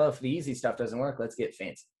 okay, well, if the easy stuff doesn't work, let's get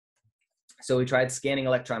fancy. So we tried scanning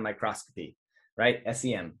electron microscopy, right?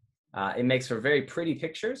 SEM. It makes for very pretty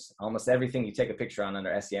pictures. Almost everything you take a picture on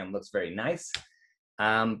under SEM looks very nice.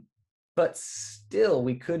 But still,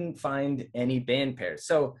 we couldn't find any band pairs.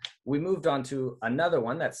 So we moved on to another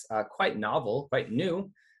one that's quite novel, quite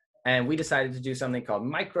new. And we decided to do something called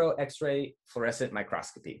micro X-ray fluorescent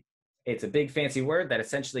microscopy. It's a big fancy word that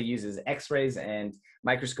essentially uses X-rays and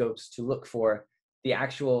microscopes to look for the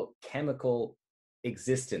actual chemical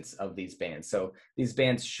existence of these bands. So these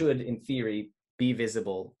bands should, in theory, be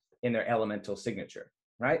visible in their elemental signature,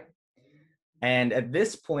 right? And at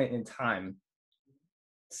this point in time,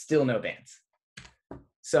 still no bands.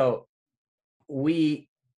 So we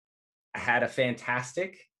had a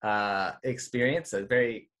fantastic experience, a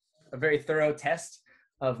very thorough test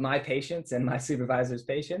of my patience and my supervisor's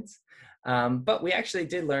patience. But we actually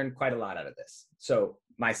did learn quite a lot out of this. So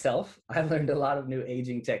myself, I learned a lot of new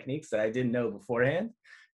aging techniques that I didn't know beforehand,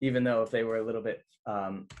 even though if they were a little bit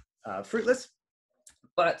fruitless.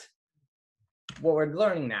 But what we're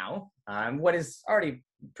learning now, what is already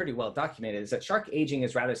pretty well documented, is that shark aging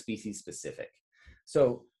is rather species specific.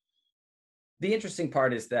 So the interesting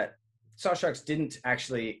part is that sawsharks didn't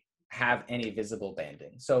actually have any visible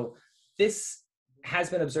banding. So this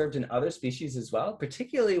has been observed in other species as well,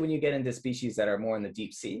 particularly when you get into species that are more in the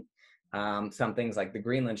deep sea. Some things like the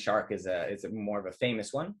Greenland shark is more of a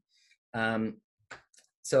famous one.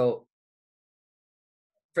 So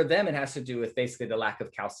for them, it has to do with basically the lack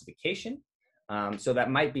of calcification. So that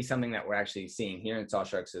might be something that we're actually seeing here in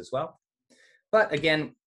sawsharks as well. But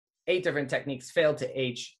again, 8 different techniques failed to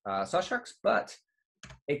age sawsharks, but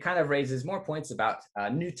it kind of raises more points about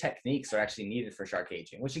new techniques are actually needed for shark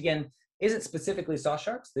aging, which again, isn't specifically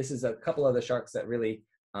sawsharks. This is a couple other sharks that really,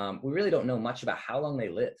 we really don't know much about how long they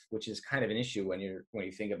live, which is kind of an issue when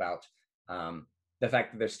you think about the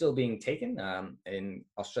fact that they're still being taken. In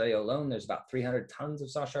Australia alone, there's about 300 tons of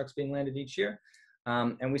sawsharks being landed each year.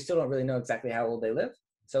 And we still don't really know exactly how old they live.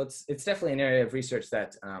 So it's definitely an area of research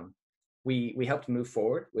that we helped move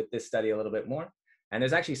forward with this study a little bit more. And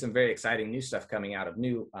there's actually some very exciting new stuff coming out of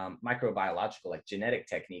new microbiological, like genetic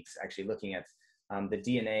techniques, actually looking at the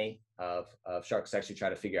DNA of sharks to actually try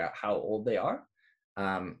to figure out how old they are.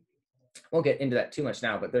 Won't get into that too much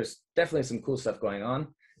now, but there's definitely some cool stuff going on.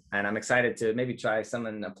 And I'm excited to maybe try some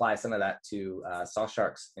and apply some of that to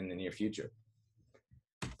sawsharks in the near future.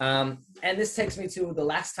 And this takes me to the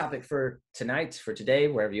last topic for tonight, for today,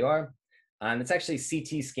 wherever you are. It's actually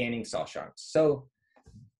CT scanning sawsharks. So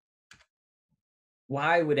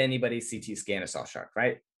why would anybody CT scan a sawshark,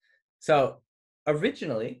 right? So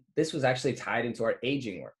Originally, this was actually tied into our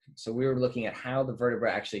aging work. So we were looking at how the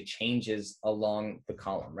vertebra actually changes along the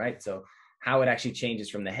column, right? So how it actually changes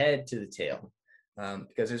from the head to the tail.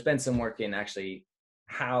 Because there's been some work in actually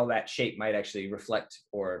how that shape might actually reflect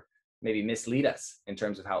or maybe mislead us in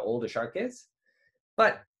terms of how old a shark is.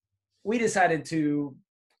 But we decided to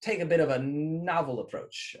take a bit of a novel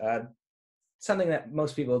approach, something that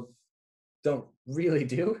most people don't really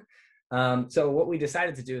do. So what we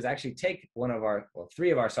decided to do is actually take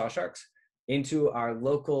three of our Sawsharks into our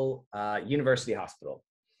local university hospital.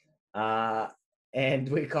 And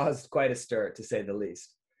we caused quite a stir, to say the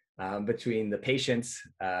least, between the patients,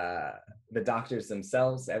 the doctors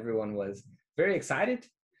themselves. Everyone was very excited,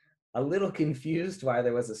 a little confused why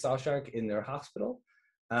there was a Sawshark in their hospital.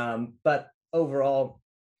 But overall,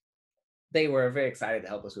 they were very excited to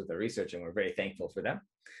help us with the research, and we're very thankful for them.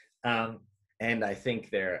 And I think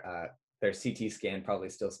their CT scan probably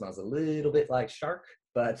still smells a little bit like shark,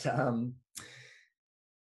 but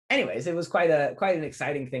anyways, it was quite an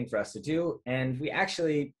exciting thing for us to do, and we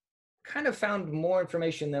actually kind of found more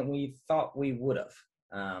information than we thought we would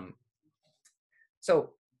have.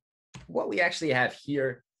 So what we actually have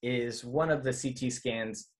here is one of the CT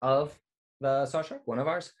scans of the Sawshark, one of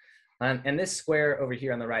ours. And this square over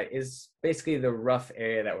here on the right is basically the rough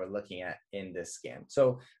area that we're looking at in this scan.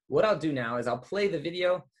 So what I'll do now is I'll play the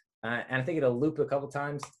video, and I think it'll loop a couple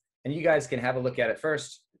times, and you guys can have a look at it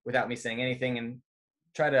first without me saying anything and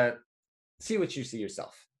try to see what you see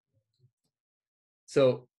yourself.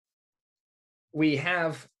 So we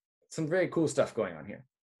have some very cool stuff going on here.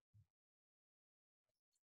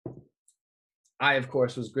 I, of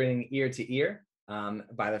course, was grinning ear to ear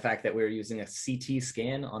by the fact that we were using a CT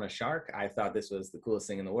scan on a shark. I thought this was the coolest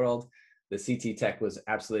thing in the world. The CT tech was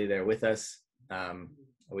absolutely there with us.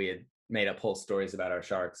 We had made up whole stories about our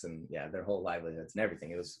sharks and their whole livelihoods and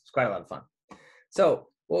everything. It was quite a lot of fun. So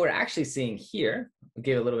what we're actually seeing here, I'll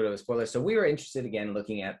give a little bit of a spoiler. So we were interested again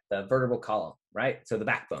looking at the vertebral column, right? So the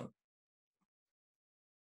backbone.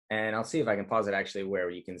 And I'll see if I can pause it actually where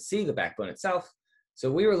you can see the backbone itself.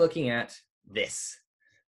 So we were looking at this.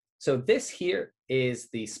 So this here is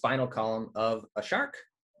the spinal column of a shark,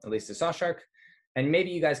 at least a Sawshark. And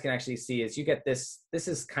maybe you guys can actually see as you get this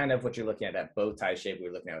is kind of what you're looking at, that bow tie shape we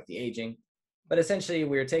were looking at with the aging. But essentially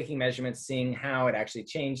we were taking measurements, seeing how it actually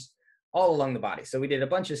changed all along the body. So we did a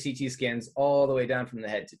bunch of CT scans all the way down from the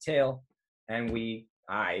head to tail, and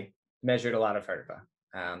I measured a lot of vertebra.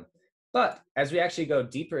 But as we actually go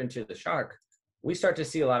deeper into the shark, we start to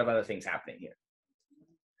see a lot of other things happening here.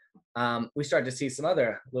 We start to see some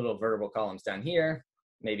other little vertebral columns down here,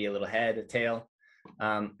 maybe a little head, a tail.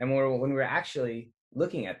 And when we were actually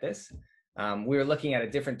looking at this, we were looking at a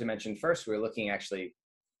different dimension first. We were looking actually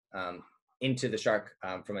into the shark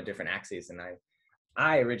from a different axis. And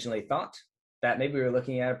I originally thought that maybe we were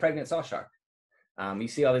looking at a pregnant Sawshark. You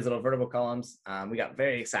see all these little vertebral columns. We got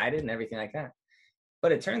very excited and everything like that.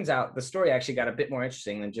 But it turns out the story actually got a bit more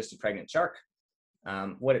interesting than just a pregnant shark.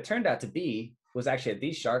 What it turned out to be was actually that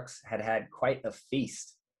these sharks had had quite a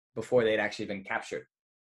feast before they'd actually been captured.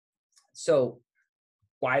 So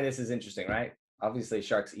why this is interesting, right? Obviously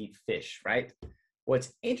sharks eat fish, right?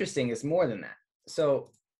 What's interesting is more than that. So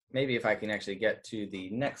maybe if I can actually get to the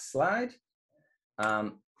next slide.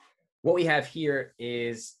 What we have here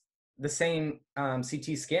is the same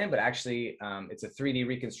CT scan, but actually it's a 3D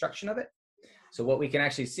reconstruction of it. So what we can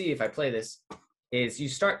actually see if I play this is you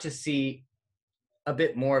start to see a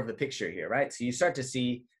bit more of the picture here, right? So you start to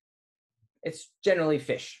see it's generally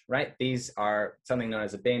fish, right? These are something known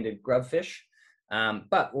as a banded grubfish.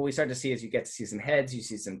 But what we start to see is you get to see some heads, you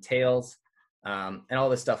see some tails, and all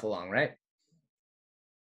this stuff along, right?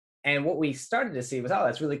 And what we started to see was, oh,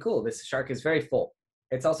 that's really cool. This shark is very full.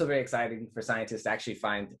 It's also very exciting for scientists to actually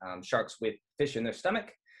find sharks with fish in their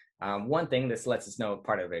stomach. One thing this lets us know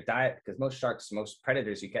part of their diet, because most sharks, most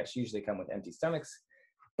predators you catch usually come with empty stomachs.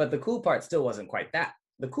 But the cool part still wasn't quite that.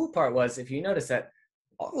 The cool part was, if you notice that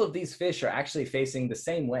all of these fish are actually facing the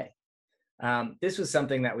same way. This was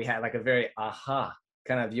something that we had like a very aha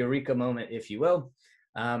kind of eureka moment, if you will.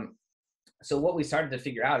 So what we started to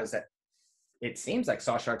figure out is that it seems like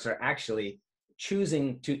Sawsharks are actually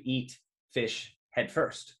choosing to eat fish head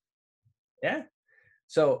first. Yeah.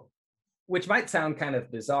 So, which might sound kind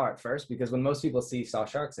of bizarre at first, because when most people see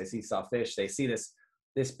Sawsharks, they see sawfish, they see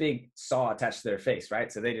this big saw attached to their face,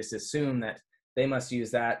 right? So they just assume that they must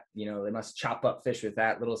use that, you know, they must chop up fish with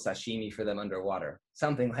that, little sashimi for them underwater,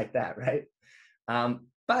 something like that, right?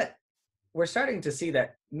 But we're starting to see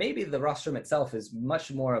that maybe the rostrum itself is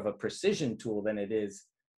much more of a precision tool than it is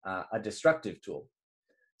a destructive tool.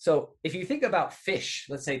 So if you think about fish,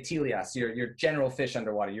 let's say Telias, your general fish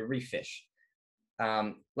underwater, your reef fish,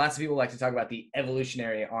 lots of people like to talk about the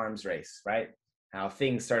evolutionary arms race, right? How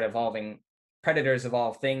things start evolving, predators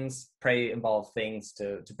evolve things, prey evolve things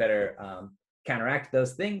to better counteract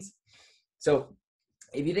those things. So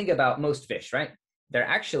if you think about most fish, right, they're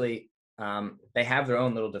actually, they have their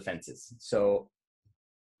own little defenses. So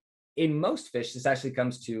in most fish, this actually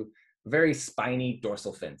comes to very spiny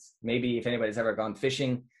dorsal fins. Maybe if anybody's ever gone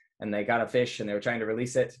fishing and they got a fish and they were trying to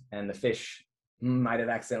release it, and the fish might have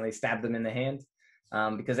accidentally stabbed them in the hand,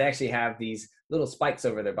 because they actually have these little spikes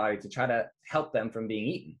over their body to try to help them from being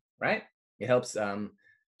eaten, right? It helps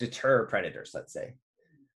deter predators, let's say.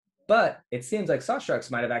 But it seems like saw sharks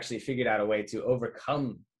might have actually figured out a way to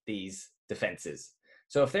overcome these defenses.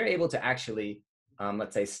 So if they're able to actually,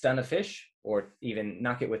 let's say, stun a fish or even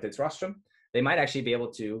knock it with its rostrum, they might actually be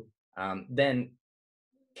able to then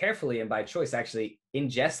carefully and by choice actually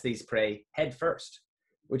ingest these prey head first,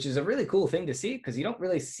 which is a really cool thing to see, because you don't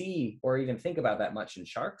really see or even think about that much in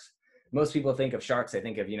sharks. Most people think of sharks, they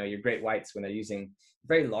think of, your great whites when they're using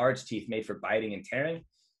very large teeth made for biting and tearing,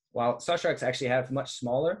 while saw sharks actually have much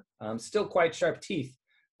smaller, still quite sharp teeth,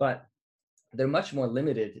 but they're much more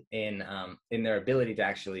limited in their ability to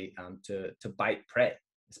actually to bite prey,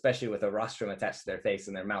 especially with a rostrum attached to their face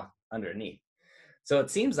and their mouth underneath. So it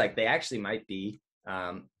seems like they actually might be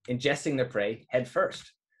ingesting their prey head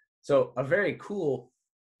first. So a very cool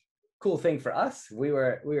thing for us. We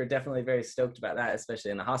were definitely very stoked about that,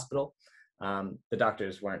 especially in the hospital. The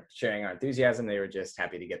doctors weren't sharing our enthusiasm. They were just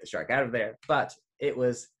happy to get the shark out of there, but it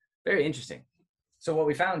was very interesting. So what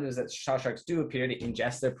we found is that sawsharks do appear to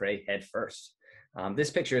ingest their prey head first.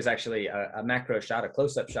 This picture is actually a macro shot, a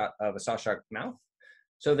close-up shot of a sawshark mouth.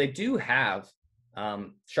 So they do have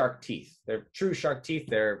shark teeth. They're true shark teeth.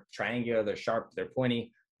 They're triangular, they're sharp, they're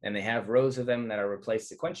pointy, and they have rows of them that are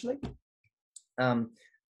replaced sequentially.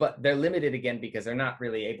 But they're limited again because they're not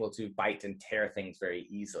really able to bite and tear things very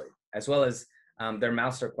easily, as well as their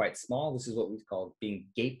mouths are quite small. This is what we call being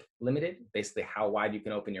gape limited, basically how wide you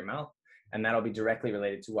can open your mouth, and that'll be directly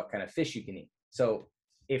related to what kind of fish you can eat. So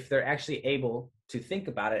if they're actually able to think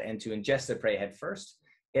about it and to ingest their prey head first,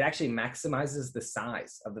 it actually maximizes the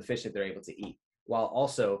size of the fish that they're able to eat, while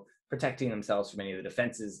also protecting themselves from any of the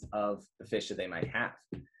defenses of the fish that they might have.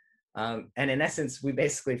 And in essence, we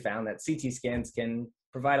basically found that CT scans can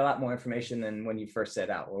provide a lot more information than when you first set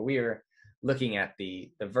out. Where we were looking at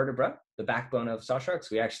the vertebra, the backbone of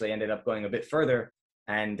sawsharks, we actually ended up going a bit further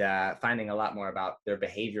and finding a lot more about their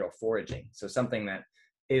behavioral foraging. So something that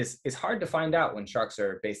is hard to find out when sharks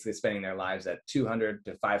are basically spending their lives at 200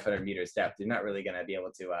 to 500 meters depth. You're not really going to be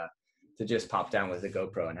able to just pop down with a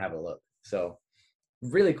GoPro and have a look. So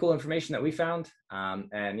really cool information that we found,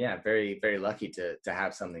 and yeah, very, very lucky to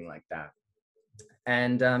have something like that.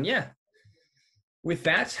 And yeah, with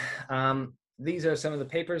that, these are some of the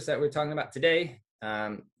papers that we're talking about today.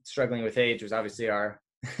 Struggling with age was obviously our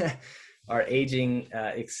our aging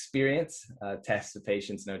experience, test of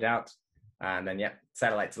patience, no doubt. And then, yeah,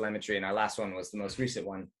 satellite telemetry. And our last one was the most recent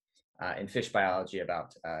one in fish biology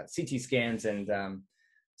about CT scans and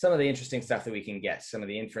some of the interesting stuff that we can get, some of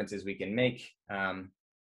the inferences we can make,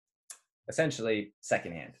 essentially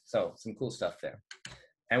secondhand. So some cool stuff there.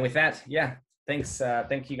 And with that, yeah, thanks.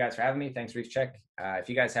 Thank you guys for having me. Thanks, Reef Check. If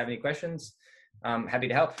you guys have any questions, I'm happy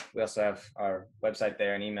to help. We also have our website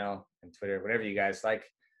there and email and Twitter, whatever you guys like.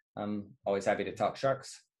 I'm always happy to talk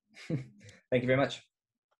sharks. Thank you very much.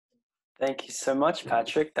 Thank you so much,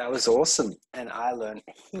 Patrick. That was awesome. And I learned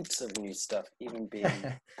heaps of new stuff, even being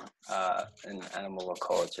an animal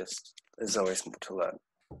ecologist. There's always more to learn.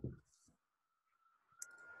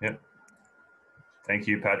 Yep. Thank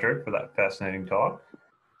you, Patrick, for that fascinating talk.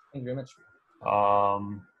 Thank you very much.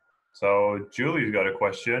 So Julie's got a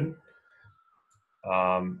question.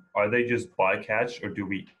 Are they just bycatch or do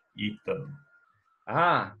we eat them?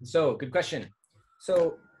 So good question.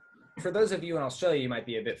 So for those of you in Australia, you might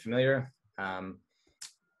be a bit familiar.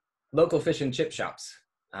 Local fish and chip shops.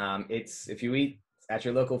 If you eat at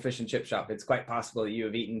your local fish and chip shop, it's quite possible that you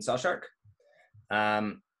have eaten sawshark.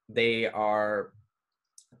 They are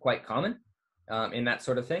quite common in that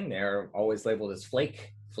sort of thing. They're always labeled as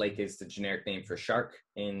flake. Flake is the generic name for shark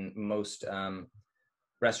in most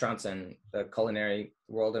restaurants and the culinary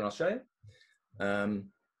world in Australia.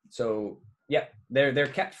 So yeah, they're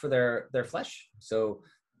kept for their flesh. So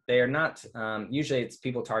they are not, usually it's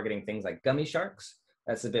people targeting things like gummy sharks.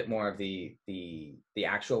 That's a bit more of the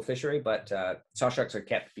actual fishery, but saw sharks are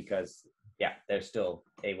kept because, yeah, they're still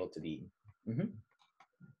able to be eaten. Mm-hmm.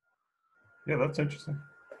 Yeah, that's interesting.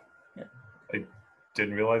 Yeah. I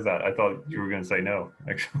didn't realize that. I thought you were going to say no,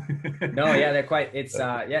 actually. No, yeah, they're quite, it's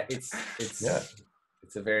a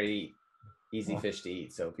very easy fish to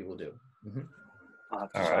eat, so people do. Mm-hmm. I'll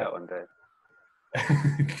have to All try right. it one day.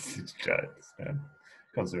 Just,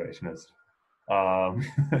 conservationist. Um,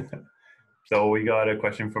 so we got a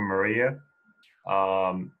question from Maria.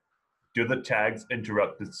 Um, do the tags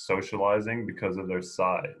interrupt the socializing because of their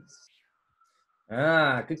size?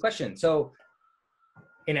 Good question. So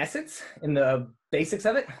in essence, in the basics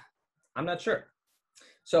of it, I'm not sure.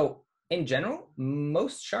 So in general,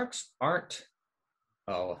 most sharks aren't,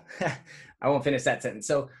 oh, I won't finish that sentence.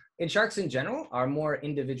 So sharks in general are more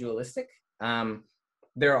individualistic.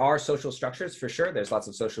 There are social structures for sure. There's lots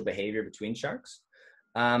of social behavior between sharks.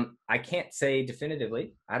 I can't say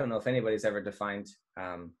definitively. I don't know if anybody's ever defined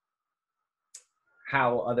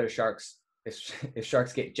how other sharks, if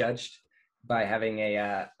sharks get judged by having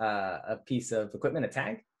a piece of equipment, a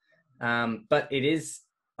tag. But it is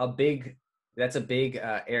that's a big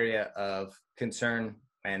area of concern,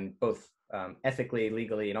 and both ethically,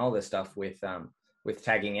 legally, and all this stuff with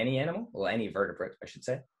tagging any animal, well, any vertebrate, I should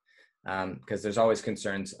say, because there's always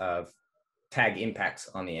concerns of tag impacts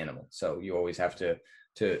on the animal. So you always have to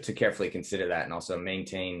carefully consider that and also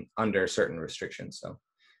maintain under certain restrictions. So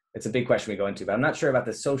it's a big question we go into, but I'm not sure about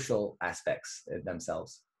the social aspects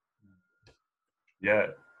themselves. Yeah,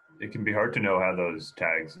 it can be hard to know how those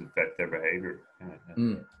tags affect their behavior.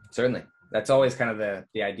 Certainly. That's always kind of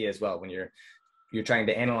the idea as well. When you're trying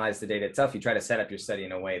to analyze the data itself, you try to set up your study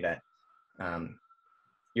in a way that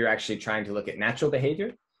you're actually trying to look at natural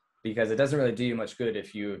behavior, because it doesn't really do you much good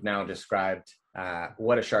if you've now described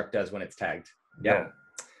what a shark does when it's tagged. Yeah.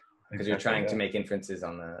 Because you're trying to make inferences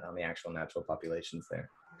on the actual natural populations there.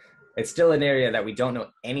 It's still an area that we don't know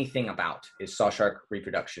anything about, is sawshark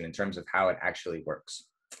reproduction in terms of how it actually works.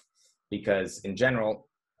 Because in general,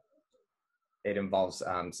 it involves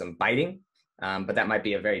some biting, but that might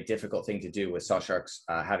be a very difficult thing to do with sawsharks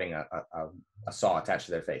having a saw attached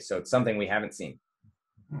to their face. So it's something we haven't seen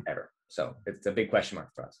ever. So it's a big question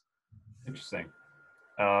mark for us. Interesting.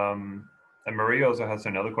 And Maria also has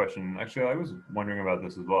another question. Actually, I was wondering about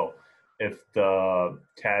this as well. If the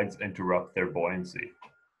tags interrupt their buoyancy.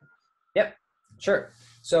 Yep, sure.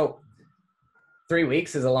 So 3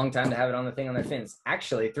 weeks is a long time to have it on the thing on their fins.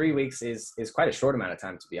 Actually, 3 weeks is quite a short amount of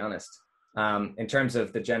time, to be honest. In terms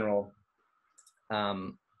of the general,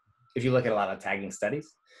 if you look at a lot of tagging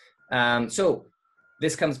studies. So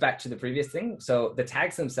this comes back to the previous thing. So the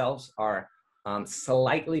tags themselves are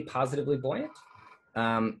slightly positively buoyant.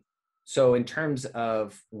 So in terms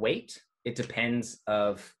of weight, it depends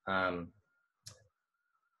of,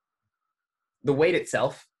 the weight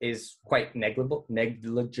itself is quite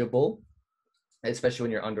negligible, especially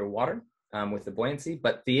when you're underwater with the buoyancy.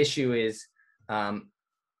 But the issue is, the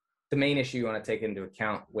main issue you want to take into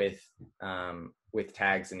account with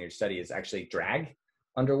tags in your study is actually drag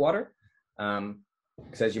underwater.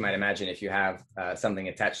 Because as you might imagine, if you have something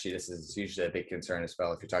attached to you, this is usually a big concern as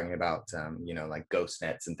well. If you're talking about, like ghost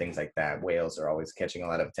nets and things like that, whales are always catching a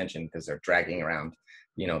lot of attention because they're dragging around,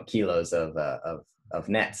 kilos of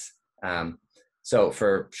nets. So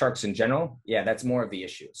for sharks in general, yeah, that's more of the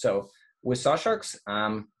issue. So with sawsharks,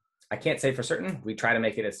 I can't say for certain. We try to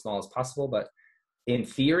make it as small as possible, but in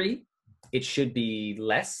theory, it should be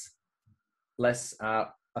less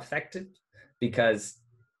affected, because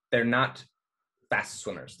they're not fast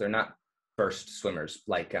swimmers. They're not burst swimmers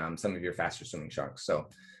like some of your faster swimming sharks. So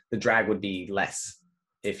the drag would be less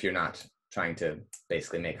if you're not trying to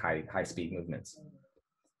basically make high speed movements,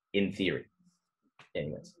 in theory.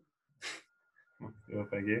 Anyways. Oh,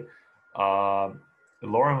 thank you.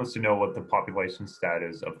 Lauren wants to know what the population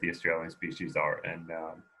status of the Australian species are, and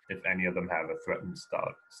if any of them have a threatened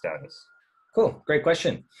status. Cool, great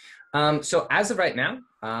question. So as of right now,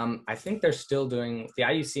 I think they're still doing, the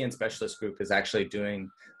IUCN specialist group is actually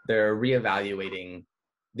they're reevaluating,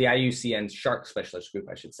 the IUCN shark specialist group,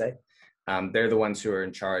 I should say. They're the ones who are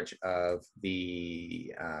in charge of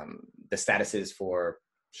the statuses for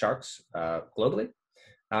sharks globally.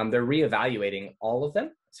 They're reevaluating all of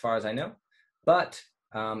them, as far as I know, but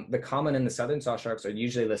the common and the southern sawsharks are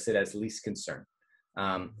usually listed as least concern.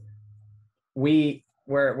 We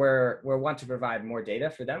want to provide more data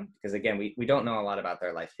for them, because again, we don't know a lot about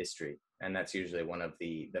their life history, and that's usually one of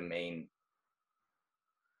the main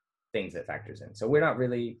things that factors in. So we're not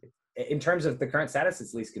really, in terms of the current status,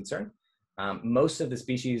 it's least concern. Most of the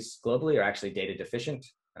species globally are actually data deficient.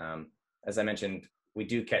 As I mentioned, we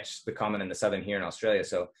do catch the common and the southern here in Australia,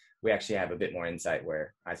 so we actually have a bit more insight,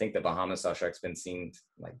 where I think the Bahamas sawshark's been seen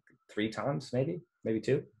like 3 times, maybe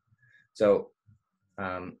 2. So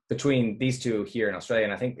between these two here in Australia,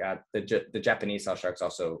 and I think the Japanese sawsharks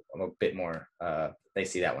also a bit more, they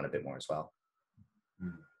see that one a bit more as well.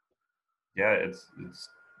 Yeah, it's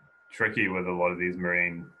tricky with a lot of these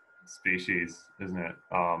marine species, isn't it?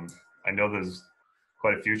 I know there's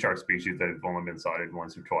quite a few shark species that have only been sighted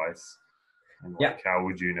once or twice. And Yeah. like, how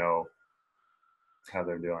would you know how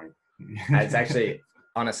they're doing? It's actually,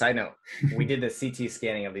 on a side note, we did the CT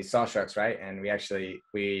scanning of these Sawsharks, right? And we actually,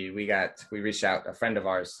 we reached out, a friend of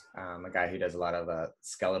ours, a guy who does a lot of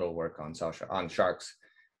skeletal work on sharks.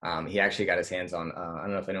 He actually got his hands on, I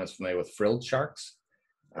don't know if anyone's familiar with frilled sharks.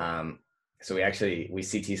 So we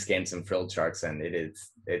CT scanned some frilled sharks, and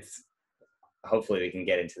it's, hopefully we can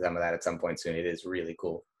get into some of that at some point soon. It is really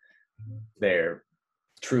cool. They're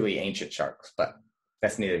truly ancient sharks, but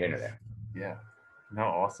that's neither here nor there. Yeah, no,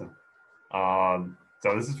 awesome.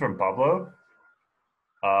 So this is from Pablo.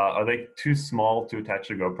 Are they too small to attach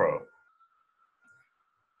a GoPro?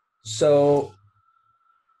 So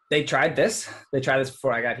they tried this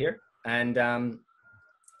before I got here, and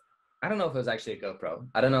I don't know if it was actually a GoPro.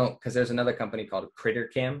 I don't know, because there's another company called Critter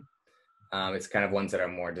Cam. It's kind of ones that are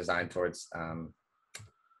more designed towards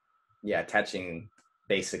attaching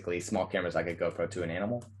basically small cameras like a GoPro to an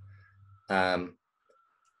animal.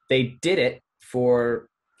 They did it for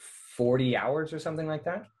 40 hours or something like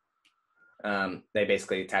that. They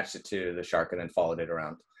basically attached it to the shark and then followed it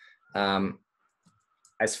around.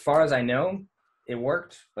 As far as I know, it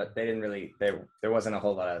worked, but they didn't really, there wasn't a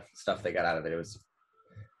whole lot of stuff they got out of it.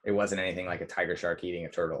 It wasn't anything like a tiger shark eating a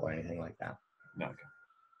turtle or anything like that. No, okay.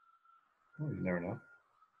 Well, you never know.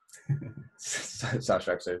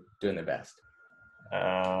 Sawsharks are doing their best.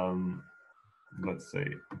 Let's see.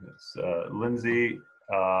 Lindsay,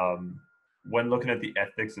 when looking at the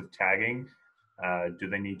ethics of tagging, do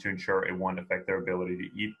they need to ensure it won't affect their ability to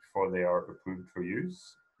eat before they are approved for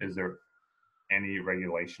use? Is there any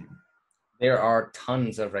regulation? There are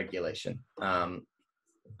tons of regulation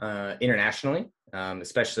internationally,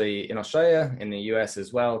 especially in Australia, in the US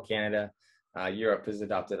as well, Canada. Europe has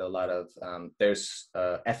adopted a lot of, there's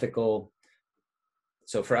ethical.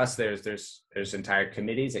 So for us, there's entire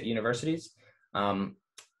committees at universities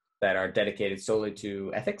that are dedicated solely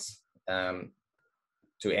to ethics, to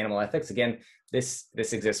animal ethics. Again, this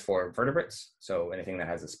exists for vertebrates, so anything that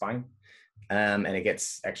has a spine, and it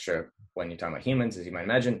gets extra when you're talking about humans, as you might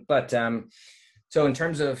imagine. But so in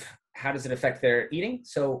terms of how does it affect their eating?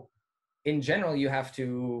 So in general, you have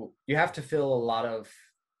to answer a lot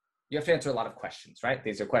of questions, right?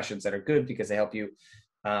 These are questions that are good because they help you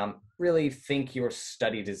really think your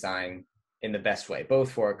study design in the best way,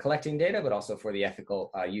 both for collecting data, but also for the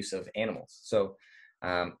ethical use of animals. So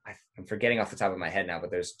I'm forgetting off the top of my head now,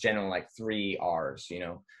 but there's generally like 3 R's,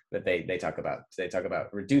 that they talk about. They talk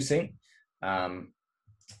about reducing,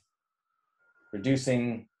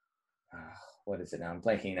 what is it now? I'm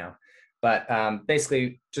blanking now. But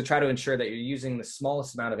basically to try to ensure that you're using the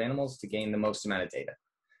smallest amount of animals to gain the most amount of data.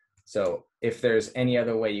 So if there's any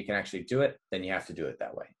other way you can actually do it, then you have to do it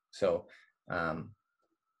that way. So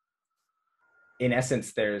in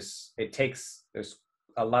essence, there's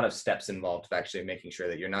a lot of steps involved of actually making sure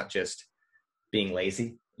that you're not just being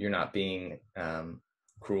lazy, you're not being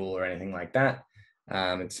cruel or anything like that,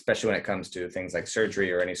 especially when it comes to things like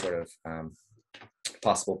surgery or any sort of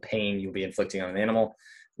possible pain you'll be inflicting on an animal.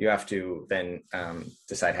 You have to then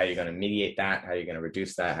decide how you're going to mediate that, how you're going to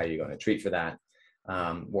reduce that, how you're going to treat for that,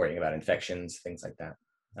 worrying about infections, things like that.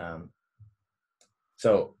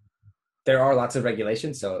 So there are lots of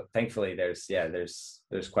regulations. So thankfully there's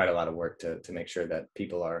quite a lot of work to make sure that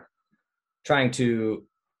people are trying to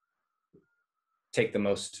take the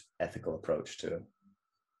most ethical approach to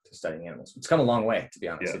studying animals. It's come a long way, to be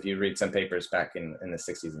honest. Yeah. If you read some papers back in the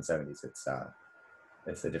 60s and 70s,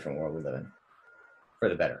 it's a different world we live in. For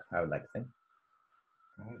the better, I would like to think.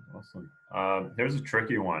 Awesome. There's a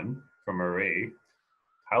tricky one from Marie.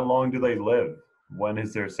 How long do they live? When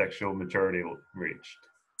is their sexual maturity reached?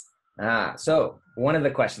 So one of the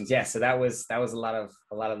questions, yes. So that was a lot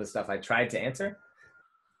of the stuff I tried to answer.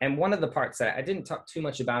 And one of the parts that I didn't talk too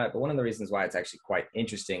much about it, but one of the reasons why it's actually quite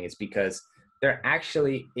interesting is because there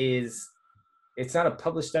actually is, it's not a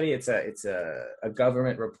published study, it's a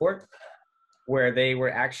government report where they were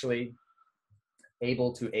actually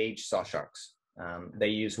able to age Sawsharks. They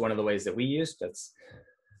used one of the ways that we used. That's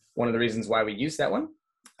one of the reasons why we used that one.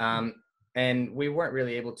 And we weren't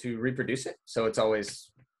really able to reproduce it. So it's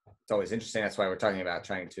always interesting. That's why we're talking about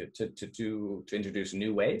trying to introduce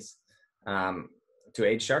new ways to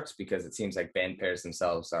age sharks, because it seems like band pairs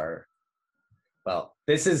themselves are, well,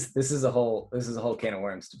 this is a whole can of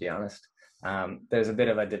worms, to be honest. There's a bit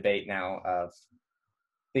of a debate now of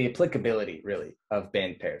the applicability really of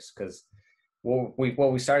band pairs, because what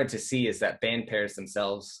we started to see is that band pairs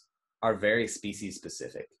themselves are very species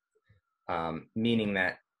specific, meaning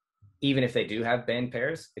that even if they do have band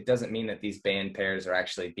pairs, it doesn't mean that these band pairs are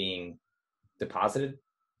actually being deposited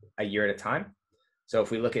a year at a time. So if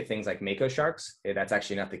we look at things like mako sharks, that's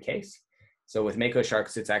actually not the case. So with mako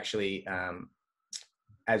sharks, it's actually,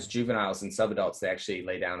 as juveniles and subadults, they actually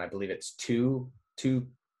lay down, I believe it's two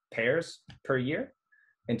pairs per year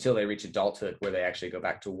until they reach adulthood, where they actually go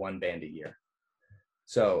back to one band a year.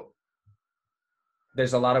 So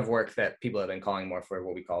there's a lot of work that people have been calling more for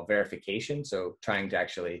what we call verification. So trying to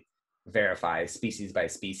actually verify species by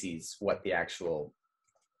species what the actual,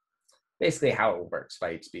 basically how it works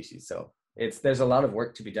by each species. So there's a lot of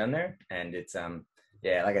work to be done there, and it's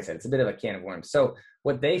yeah, like I said, it's a bit of a can of worms. So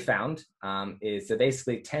what they found is that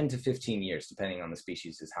basically 10 to 15 years, depending on the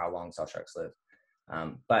species, is how long sawsharks live.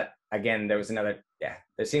 But again, there was another,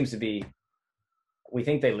 there seems to be, we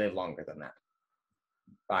think they live longer than that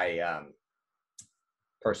by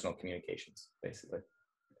personal communications, basically.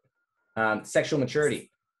 Sexual maturity.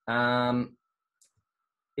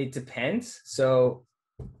 It depends. So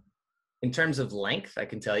in terms of length, I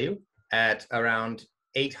can tell you at around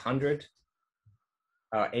 800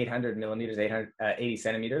 millimeters, 80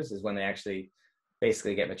 centimeters is when they actually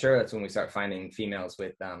basically get mature. That's when we start finding females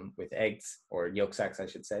with eggs, or yolk sacs, I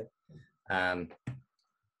should say,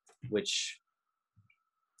 which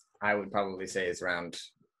I would probably say is around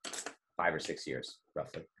 5 or 6 years,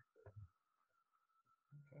 roughly.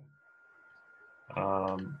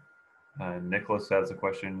 Nicholas has a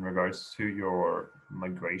question in regards to your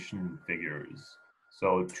migration figures.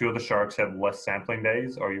 So 2 of the sharks have less sampling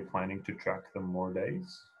days. Are you planning to track them more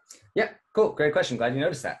days? Yeah, cool. Great question. Glad you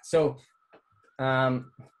noticed that. So, oh,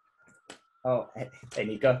 hey,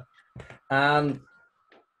 Nico.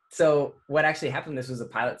 So what actually happened, this was a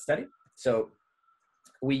pilot study. So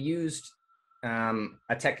we used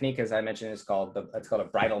a technique, as I mentioned, it's called a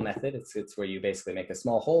bridle method. It's where you basically make a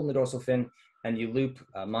small hole in the dorsal fin and you loop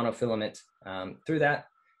a monofilament through that.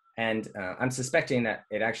 And I'm suspecting that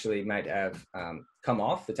it actually might have come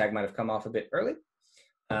off. The tag might have come off a bit early.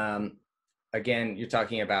 Again, you're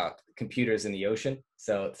talking about computers in the ocean,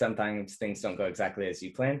 so sometimes things don't go exactly as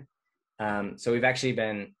you plan. So we've actually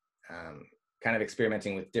been kind of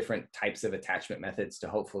experimenting with different types of attachment methods to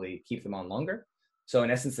hopefully keep them on longer. So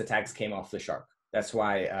in essence, the tags came off the shark. That's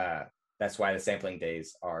why the sampling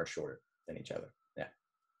days are shorter than each other. Yeah.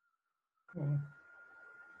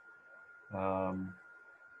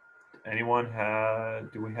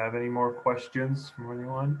 Do we have any more questions from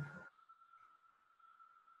anyone?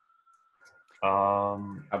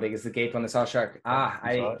 How big is the gape on the Sawshark?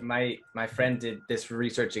 My friend did this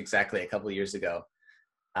research exactly a couple of years ago.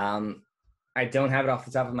 I don't have it off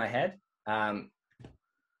the top of my head.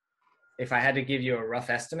 If I had to give you a rough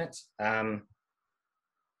estimate, I'm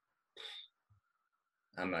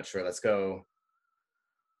not sure. Let's go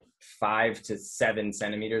 5 to 7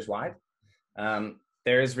 centimeters wide.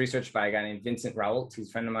 There is research by a guy named Vincent Raoult, who's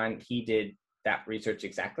a friend of mine. He did that research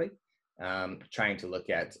exactly, trying to look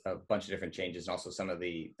at a bunch of different changes and also some of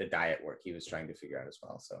the diet work he was trying to figure out as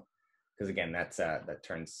well. So, because again, that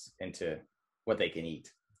turns into what they can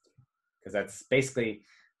eat, because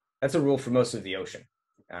that's a rule for most of the ocean.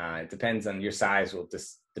 It depends on your size, will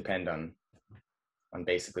just depend on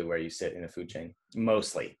basically where you sit in the food chain.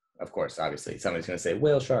 Mostly, of course, obviously, somebody's going to say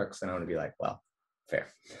whale sharks, and I'm going to be like, well, fair.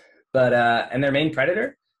 But and their main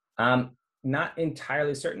predator, not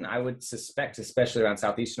entirely certain. I would suspect, especially around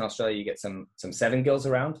southeastern Australia, you get some 7 gills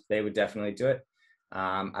around. They would definitely do it.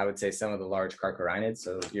 I would say some of the large carcharinids,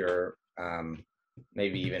 so your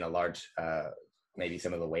maybe even a large, maybe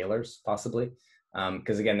some of the whalers possibly,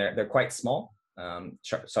 because again they're quite small.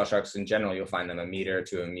 Saw sharks in general, you'll find them 1 meter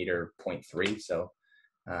to 1.3 meters. So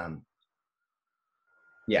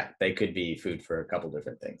yeah, they could be food for a couple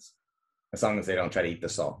different things, as long as they don't try to eat the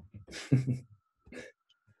saw.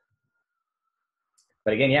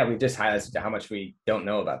 But again, yeah, we've just highlighted how much we don't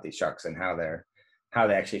know about these sharks and how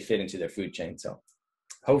they actually fit into their food chain. So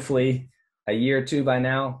hopefully a year or 2 by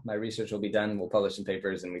now, my research will be done. We'll publish some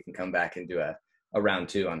papers and we can come back and do a round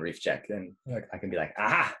 2 on Reef Check. Then I can be like,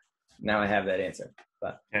 aha, now I have that answer.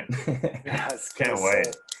 But can't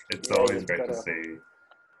wait. It's always great to see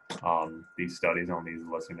these studies on these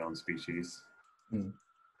lesser known species.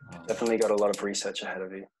 Definitely got a lot of research ahead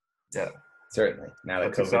of you. Yeah. Certainly. Now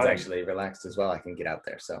that COVID's actually relaxed as well, I can get out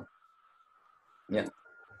there. So, yeah.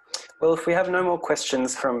 Well, if we have no more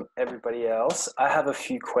questions from everybody else, I have a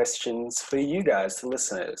few questions for you guys, the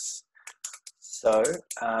listeners. So,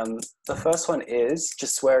 the first one is,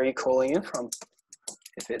 just where are you calling in from?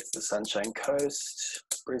 If it's the Sunshine Coast,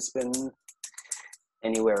 Brisbane,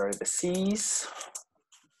 anywhere overseas,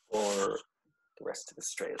 or the rest of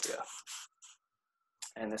Australia.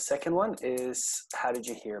 And the second one is, how did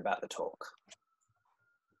you hear about the talk?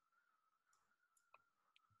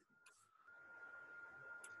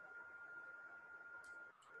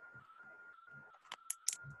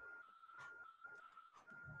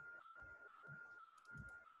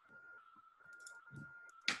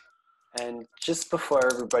 And just before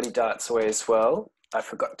everybody darts away as well, I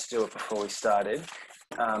forgot to do it before we started.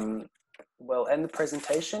 We'll end the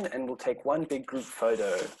presentation and we'll take one big group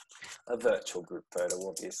photo, a virtual group photo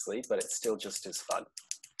obviously, but it's still just as fun.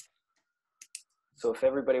 So if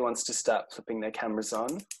everybody wants to start flipping their cameras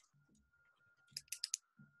on.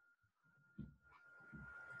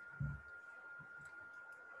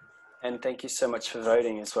 And thank you so much for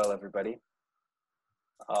voting as well, everybody.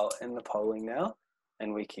 I'll end the polling now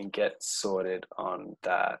and we can get sorted on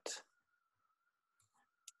that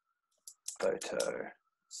photo.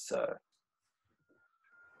 So.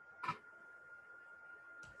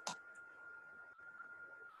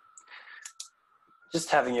 Just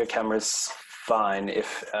having your cameras fine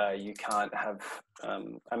if you can't have,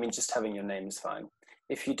 I mean, just having your name is fine.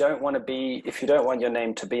 If you don't want your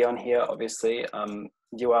name to be on here, obviously,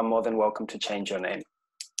 you are more than welcome to change your name.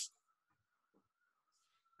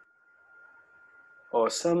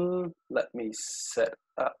 Awesome. Let me set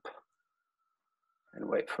up and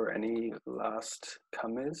wait for any last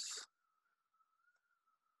comers.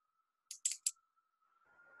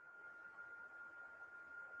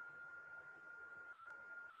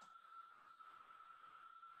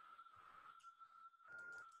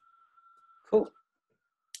 Cool.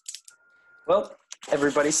 Well,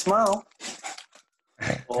 everybody smile.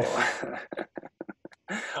 Oh.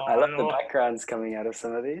 I love the backgrounds coming out of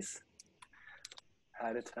some of these.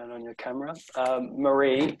 How to turn on your camera.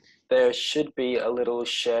 Marie, there should be a little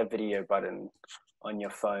share video button on your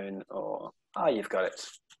phone or, you've got it.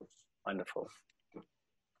 Wonderful.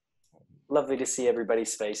 Lovely to see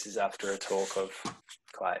everybody's faces after a talk of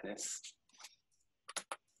quietness.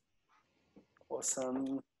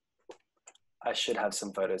 Awesome. I should have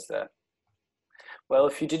some photos there. Well,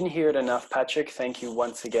 if you didn't hear it enough, Patrick, thank you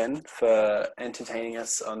once again for entertaining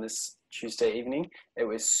us on this Tuesday evening. It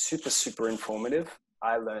was super, super informative.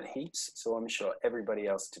 I learned heaps, so I'm sure everybody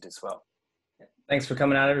else did as well. Thanks for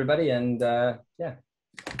coming out, everybody, and yeah.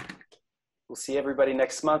 We'll see everybody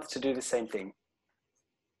next month to do the same thing.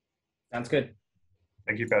 Sounds good.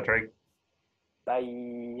 Thank you, Patrick.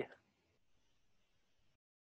 Bye.